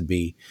meant to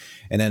be.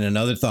 And then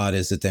another thought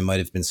is that they might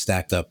have been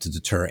stacked up to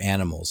deter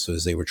animals. So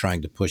as they were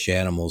trying to push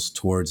animals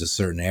towards a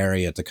certain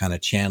area to kind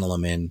of channel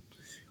them in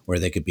where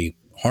they could be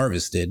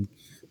harvested,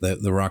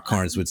 the rock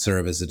cairns would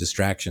serve as a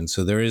distraction.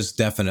 So there is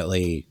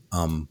definitely,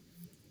 for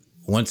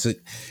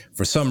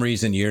some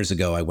reason years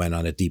ago, I went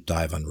on a deep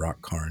dive on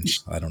rock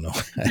cairns. I don't know.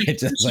 I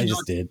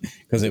just did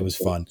because it was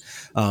fun.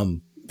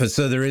 But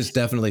so there is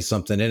definitely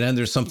something, and then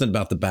there's something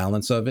about the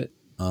balance of it.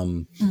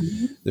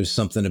 There's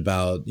something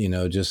about,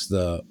 just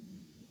the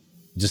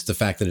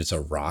fact that it's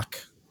a rock,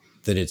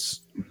 that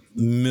it's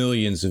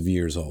millions of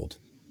years old,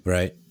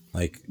 right?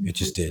 Like it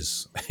just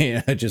is.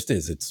 It just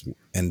is. It's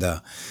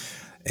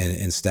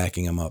and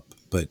stacking them up.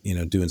 But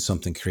doing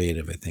something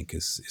creative, I think,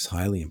 is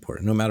highly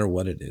important, no matter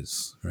what it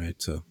is, right?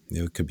 So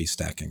it could be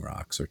stacking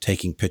rocks or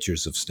taking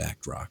pictures of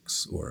stacked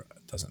rocks, or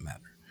it doesn't matter.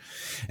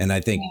 And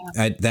I think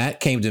that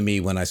came to me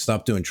when I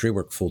stopped doing tree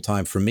work full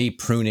time. For me,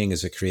 pruning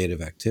is a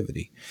creative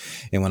activity.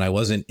 And when I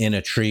wasn't in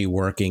a tree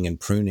working and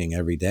pruning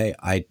every day,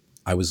 I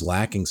was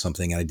lacking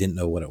something, and I didn't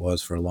know what it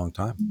was for a long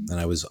time. And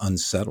I was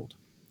unsettled.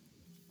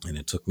 And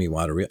it took me a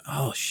while to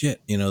oh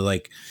shit,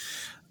 like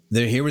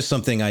here was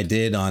something I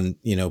did on,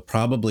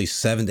 probably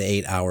 7 to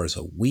 8 hours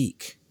a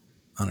week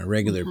on a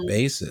regular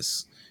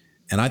basis.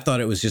 And I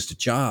thought it was just a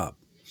job,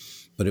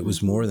 but it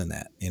was more than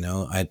that.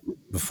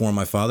 Before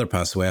my father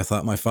passed away, I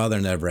thought my father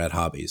never had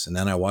hobbies. And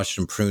then I watched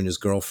him prune his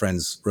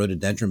girlfriend's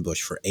rhododendron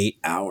bush for 8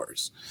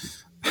 hours.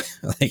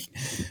 like,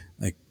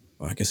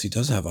 well, I guess he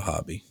does have a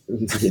hobby,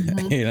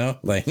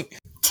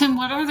 Tim,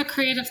 what are the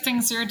creative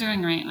things you're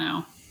doing right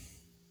now?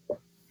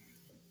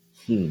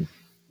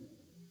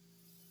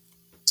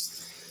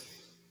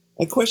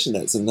 I question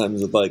that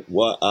sometimes with like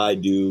what I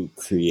do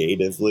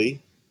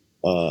creatively,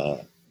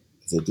 because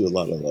I do a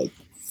lot of like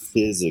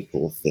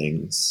physical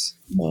things.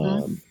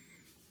 I'm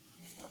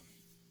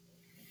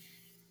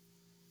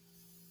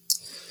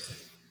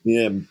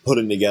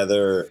putting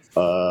together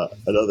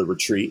another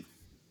retreat,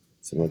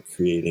 so like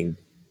creating,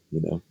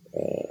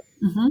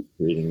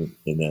 creating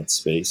in that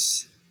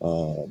space.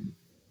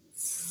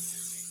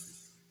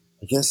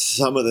 I guess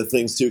some of the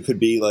things too could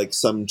be like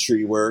some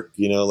tree work,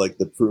 like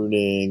the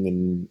pruning,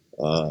 and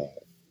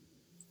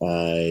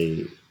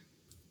I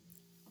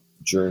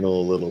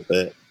journal a little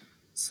bit,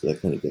 so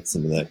that kind of gets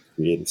some of that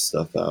creative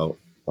stuff out.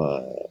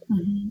 I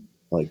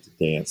like to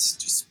dance,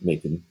 just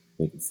making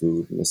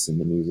food, and listen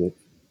to music.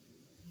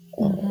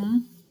 I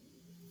don't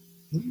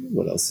know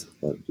what else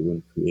I'm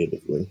doing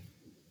creatively.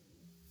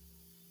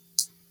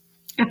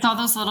 It's all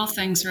those little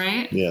things,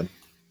 right? Yeah.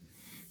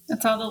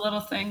 It's all the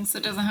little things.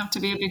 It doesn't have to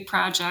be a big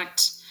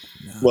project.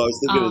 Well, I was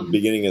thinking at the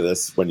beginning of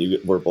this, when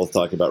you were both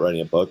talking about writing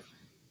a book,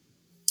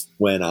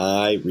 when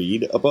I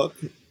read a book,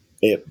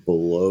 it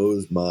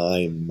blows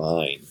my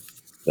mind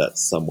that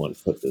someone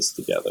put this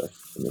together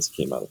and this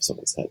came out of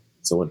someone's head.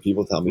 So when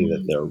people tell me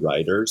that they're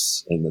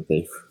writers and that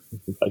they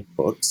write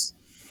books,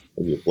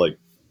 and you like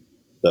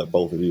that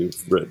both of you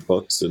have written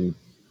books, and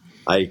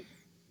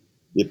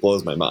it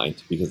blows my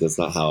mind, because that's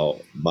not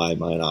how my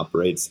mind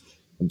operates.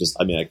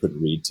 I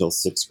couldn't read till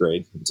 6th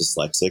grade. I'm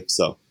dyslexic.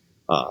 So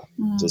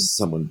just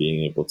someone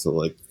being able to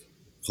like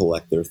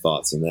collect their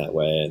thoughts in that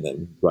way and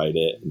then write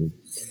it and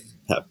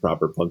have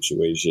proper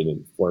punctuation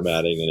and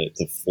formatting and it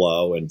to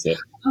flow and to...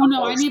 Oh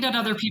no, I needed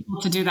other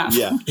people to do that.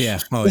 Yeah. Yeah.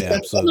 Oh yeah,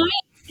 absolutely.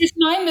 If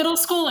my middle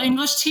school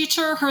English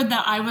teacher heard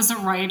that I was a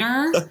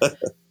writer,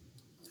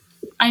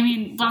 I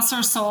mean, bless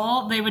her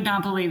soul, they would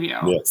not believe you.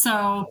 Yeah.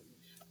 So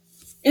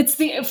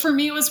for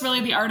me, it was really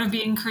the art of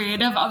being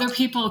creative. Other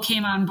people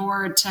came on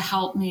board to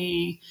help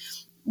me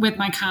with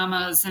my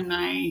commas and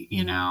my,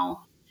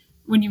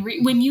 when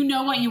you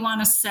know what you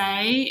want to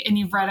say and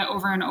you've read it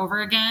over and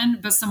over again,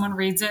 but someone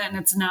reads it and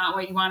it's not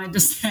what you wanted to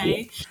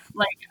say.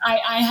 Like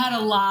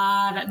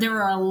there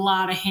were a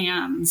lot of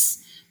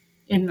hands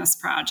in this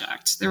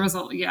project. There was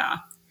I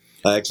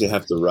actually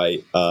have to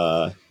write,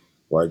 or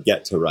I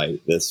get to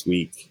write this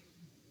week,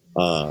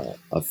 a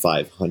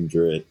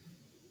 500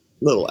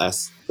 little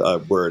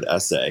word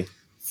essay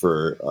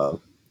for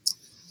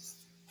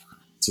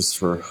just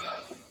for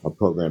a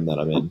program that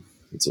I'm in.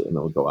 And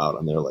it'll go out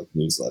on their like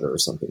newsletter or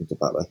something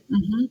about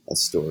a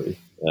story.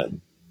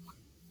 And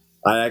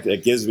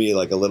it gives me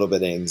like a little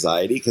bit of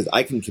anxiety, because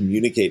I can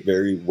communicate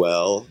very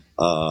well,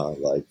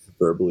 like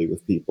verbally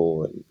with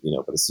people, and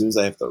but as soon as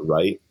I have to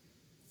write,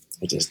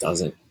 it just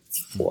doesn't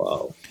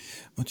flow.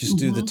 Well, just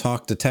do the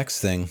talk to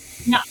text thing.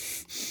 Yeah.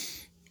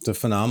 It's a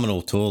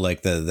phenomenal tool.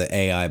 Like the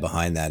AI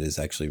behind that is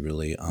actually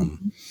really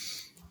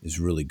is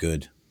really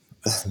good.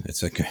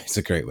 It's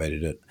a great way to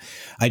do it.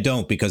 I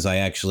don't, because I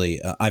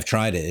actually I've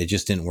tried it. It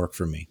just didn't work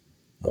for me.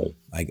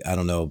 I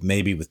don't know.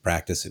 Maybe with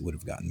practice it would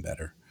have gotten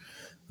better,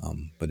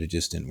 but it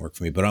just didn't work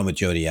for me. But I'm with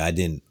Jodie.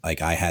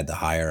 I had to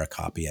hire a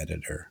copy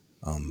editor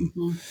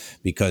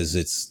because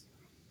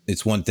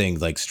it's one thing.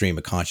 Like stream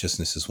of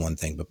consciousness is one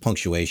thing, but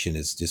punctuation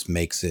just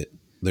makes it.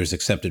 There's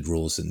accepted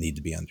rules that need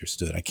to be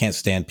understood. I can't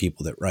stand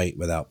people that write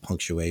without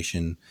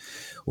punctuation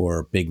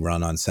or big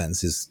run-on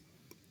sentences.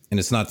 And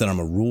it's not that I'm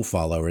a rule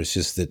follower. It's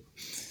just that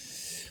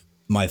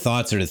my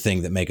thoughts are the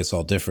thing that make us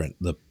all different.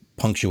 The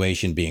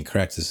punctuation being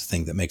correct is the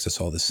thing that makes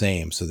us all the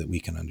same, so that we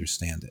can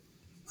understand it.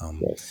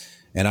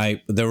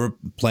 And there were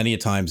plenty of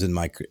times in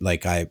my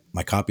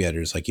copy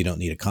editor is like, you don't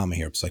need a comma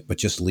here. It's like, but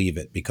just leave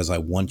it, because I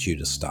want you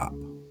to stop.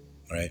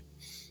 Right.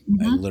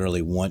 I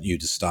literally want you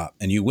to stop,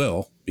 and you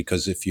will,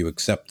 because if you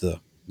accept the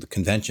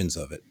conventions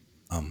of it,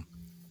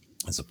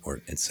 it's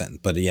important in sentence.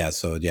 But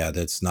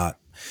that's not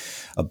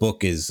a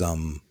book is,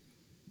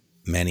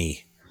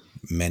 many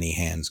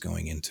hands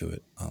going into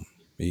it.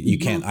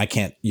 I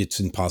can't, it's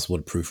impossible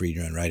to proofread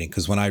your own writing,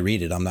 because when I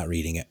read it, I'm not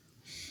reading it.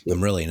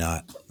 I'm really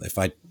not. If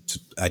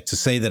to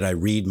say that I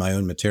read my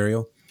own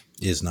material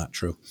is not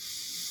true.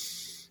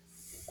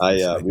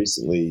 I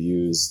recently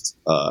used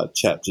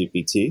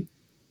ChatGPT.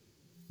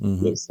 You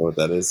know what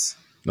that is?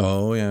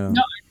 Oh yeah.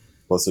 No.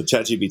 Well, so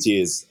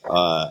ChatGPT is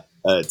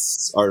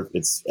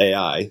it's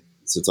AI,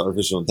 so it's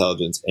artificial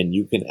intelligence, and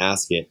you can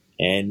ask it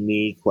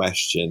any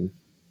question.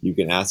 You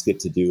can ask it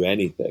to do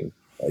anything,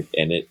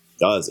 and it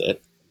does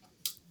it.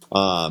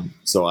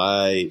 So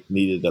I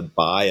needed a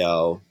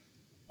bio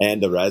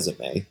and a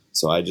resume,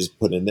 so I just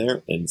put in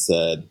there and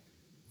said,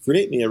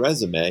 create me a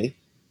resume.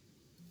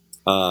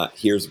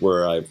 Here's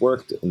where I've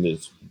worked, and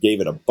just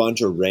gave it a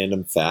bunch of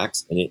random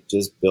facts, and it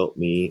just built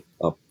me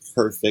a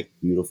perfect,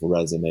 beautiful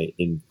resume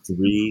in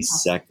 3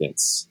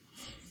 seconds.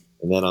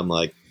 And then I'm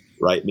like,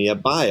 write me a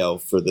bio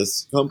for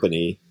this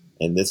company,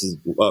 and this is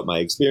what my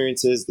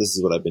experience is. This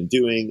is what I've been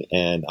doing,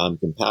 and I'm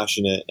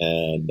compassionate,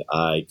 and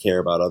I care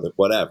about other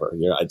whatever.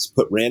 I just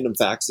put random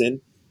facts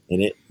in,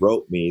 and it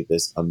wrote me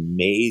this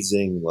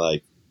amazing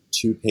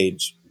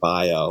 2-page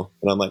bio.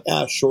 And I'm like,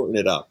 shorten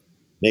it up,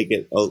 make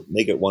it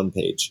 1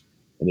 page,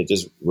 and it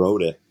just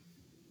wrote it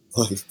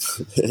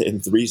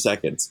in 3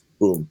 seconds.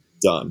 Boom,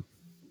 done.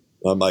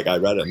 I'm like, I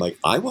read it. I'm like,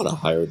 I want to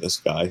hire this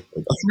guy.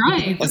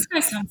 Right. This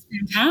guy sounds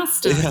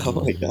fantastic. Yeah, oh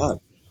my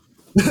God.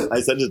 I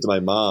sent it to my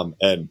mom,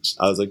 and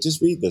I was like,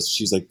 just read this.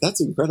 She's like,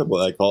 that's incredible.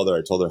 I called her.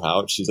 I told her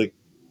how. She's like,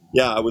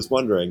 yeah, I was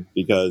wondering,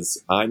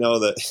 because I know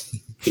that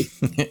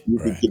you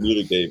can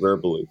communicate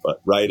verbally, but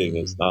writing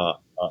is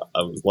not.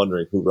 I was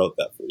wondering who wrote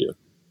that for you.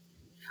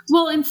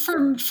 Well, and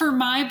for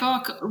my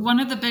book, one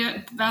of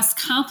the best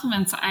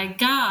compliments I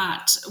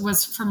got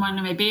was from one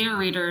of my beta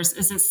readers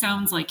is, it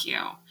sounds like you.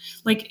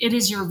 Like, it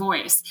is your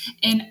voice.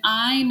 And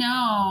I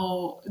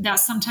know that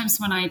sometimes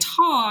when I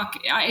talk,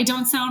 I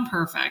don't sound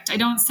perfect. I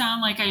don't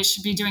sound like I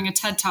should be doing a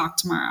TED Talk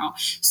tomorrow.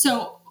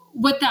 So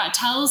what that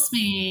tells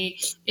me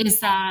is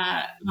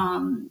that,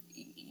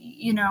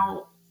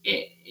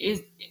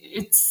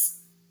 it's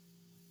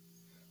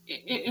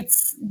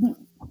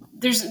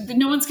there's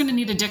no one's going to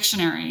need a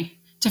dictionary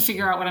to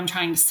figure out what I'm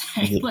trying to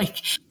say. Mm-hmm.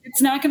 Like,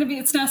 it's not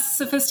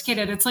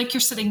sophisticated. It's like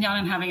you're sitting down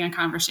and having a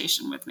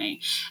conversation with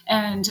me.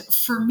 And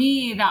for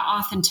me, that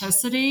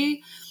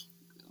authenticity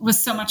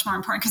was so much more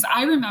important, because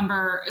I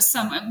remember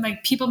some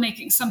people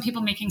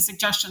making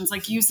suggestions,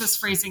 like, use this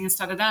phrasing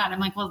instead of that.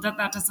 I'm like, well,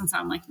 that doesn't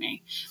sound like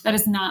me. That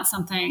is not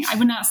something, I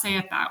would not say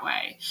it that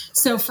way.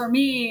 So for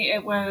me,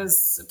 it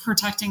was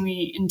protecting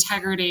the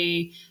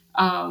integrity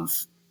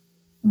of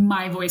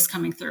my voice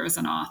coming through as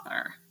an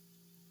author.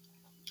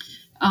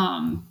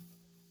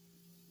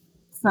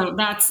 So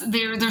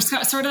there's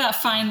sort of that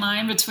fine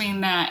line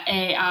between that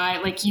AI,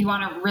 like, you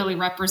want to really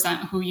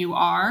represent who you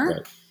are.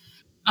 Right.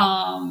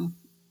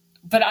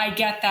 But I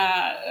get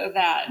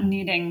that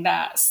needing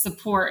that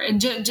support. And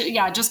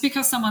just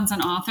because someone's an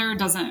author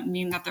doesn't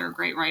mean that they're a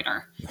great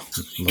writer.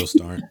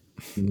 Most aren't.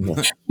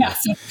 Yeah.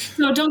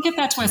 So don't get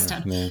that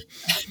twisted. Yeah.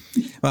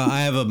 Well,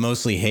 I have a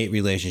mostly hate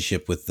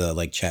relationship with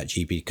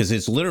ChatGPT, because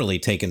it's literally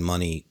taken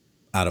money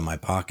out of my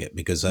pocket,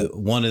 because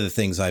one of the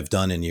things I've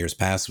done in years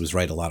past was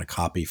write a lot of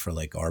copy for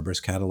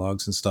arborist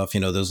catalogs and stuff.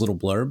 Those little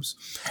blurbs,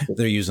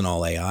 they're using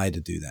all AI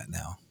to do that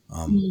now.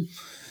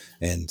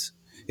 And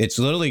it's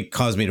literally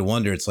caused me to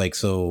wonder. It's like,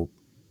 so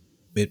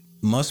it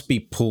must be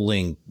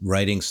pulling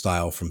writing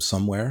style from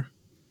somewhere.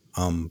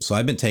 So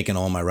I've been taking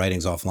all my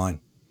writings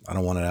offline. I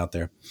don't want it out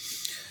there.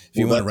 If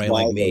you want to write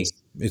like me,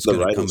 it's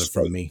going to come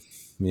from me.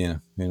 Yeah.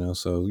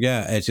 So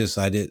yeah, it's just,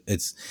 I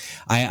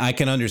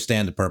can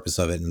understand the purpose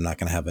of it, and I'm not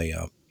going to have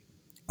a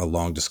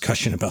long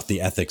discussion about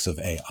the ethics of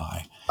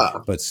AI,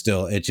 but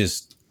still, it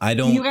just, I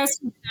don't. You guys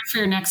can do that for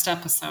your next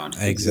episode.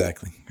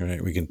 Exactly.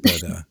 Right. We can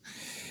put,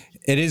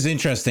 it is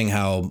interesting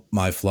how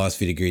my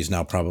philosophy degree is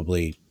now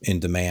probably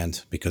in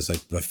demand, because I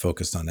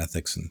focused on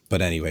ethics.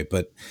 But anyway,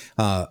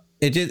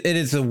 it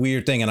is a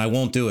weird thing, and I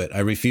won't do it. I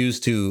refuse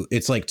to.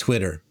 It's like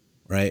Twitter,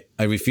 right?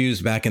 I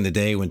refused back in the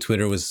day when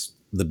Twitter was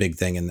the big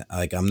thing, and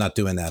I'm not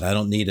doing that. I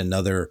don't need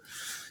another.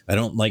 I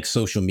don't like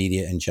social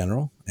media in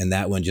general, and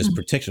that one just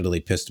particularly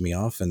pissed me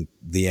off. And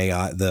the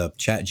AI, the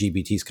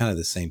ChatGPT is kind of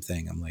the same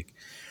thing. I'm like,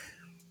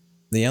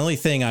 the only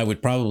thing I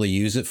would probably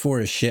use it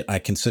for is shit I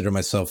consider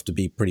myself to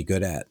be pretty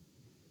good at.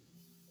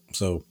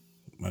 So,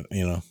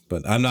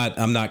 but I'm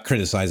not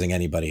criticizing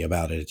anybody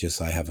about it. It's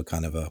just, I have a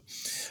kind of I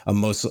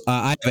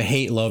have a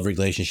hate-love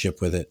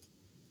relationship with it.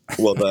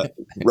 Well,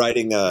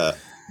 creating a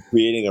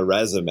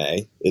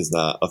resume is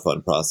not a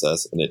fun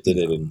process, and it did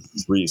it in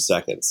 3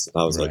 seconds.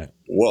 I was like,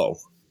 whoa,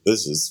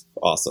 this is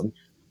awesome.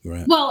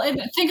 Right. Well,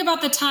 think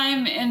about the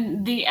time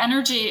and the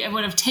energy it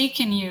would have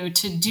taken you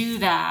to do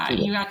that.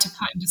 You got to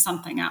put into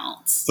something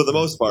else. For the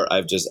most part,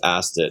 I've just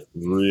asked it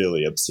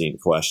really obscene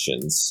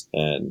questions,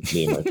 and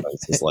me and my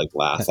friends just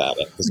laugh at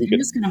it. You're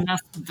just going to mess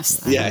with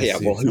this thing. Yeah.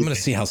 Well, I'm going to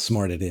see how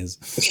smart it is.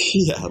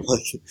 Yeah.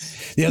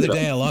 The other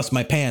day, I lost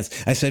my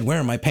pants. I said, "Where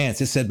are my pants?"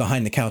 It said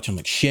behind the couch. I'm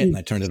like, shit. And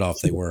I turned it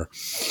off. They were.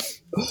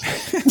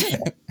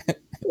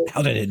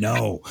 How did it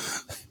know?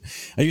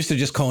 I used to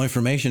just call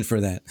information for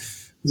that.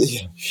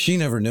 Yeah. She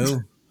never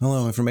knew.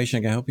 Hello, information,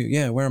 I can help you.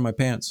 Yeah, where are my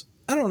pants?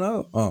 I don't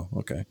know. Oh,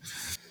 okay.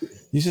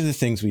 These are the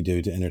things we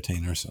do to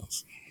entertain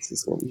ourselves. This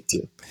is what we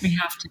do. We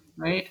have to,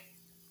 right?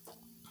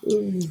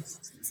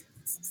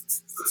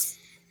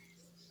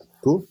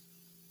 Cool.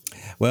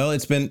 Well,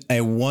 it's been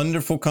a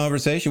wonderful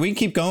conversation. We can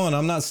keep going.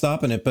 I'm not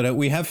stopping it, but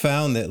we have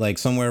found that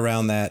somewhere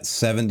around that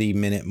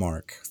 70-minute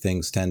mark,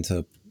 things tend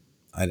to.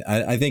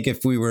 I think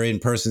if we were in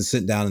person,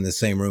 sitting down in the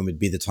same room, it'd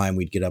be the time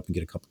we'd get up and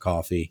get a cup of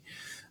coffee.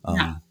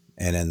 Yeah.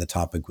 And then the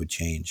topic would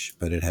change,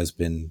 but it has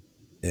been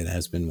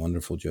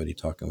wonderful, Jodie,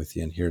 talking with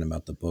you and hearing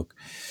about the book.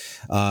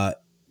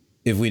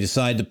 if we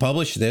decide to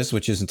publish this,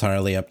 which is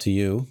entirely up to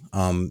you,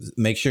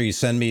 make sure you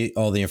send me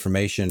all the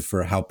information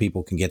for how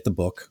people can get the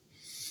book,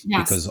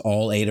 Yes. because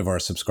all 8 of our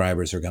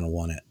subscribers are going to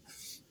want it.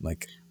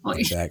 Like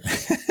that.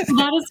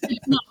 That is,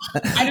 no,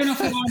 I don't know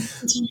if we want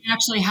to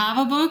actually have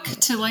a book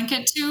to link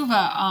it to,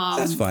 but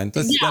that's fine.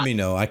 Let me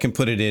know. I can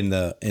put it in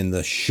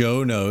the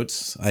show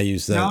notes.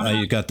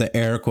 I got the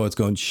air quotes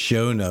going,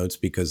 show notes,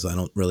 because I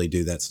don't really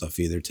do that stuff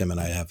either. Tim and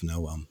I have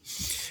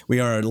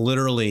we are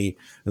literally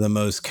the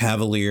most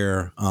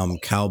cavalier,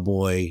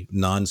 cowboy,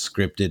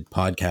 non-scripted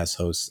podcast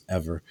hosts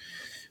ever.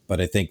 But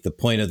I think the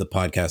point of the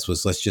podcast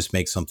was, let's just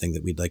make something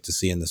that we'd like to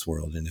see in this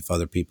world. And if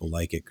other people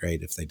like it,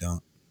 great. If they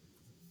don't.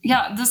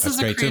 Yeah, this is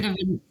a creative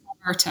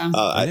endeavor, Tim.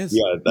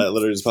 That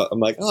literally just, I'm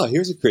like, oh,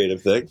 here's a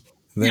creative thing.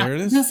 There it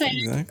is.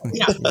 Exactly.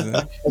 Yeah.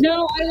 Exactly.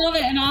 No, I love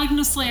it. And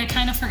honestly, I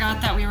kind of forgot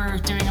that we were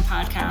doing a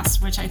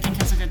podcast, which I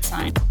think is a good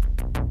sign.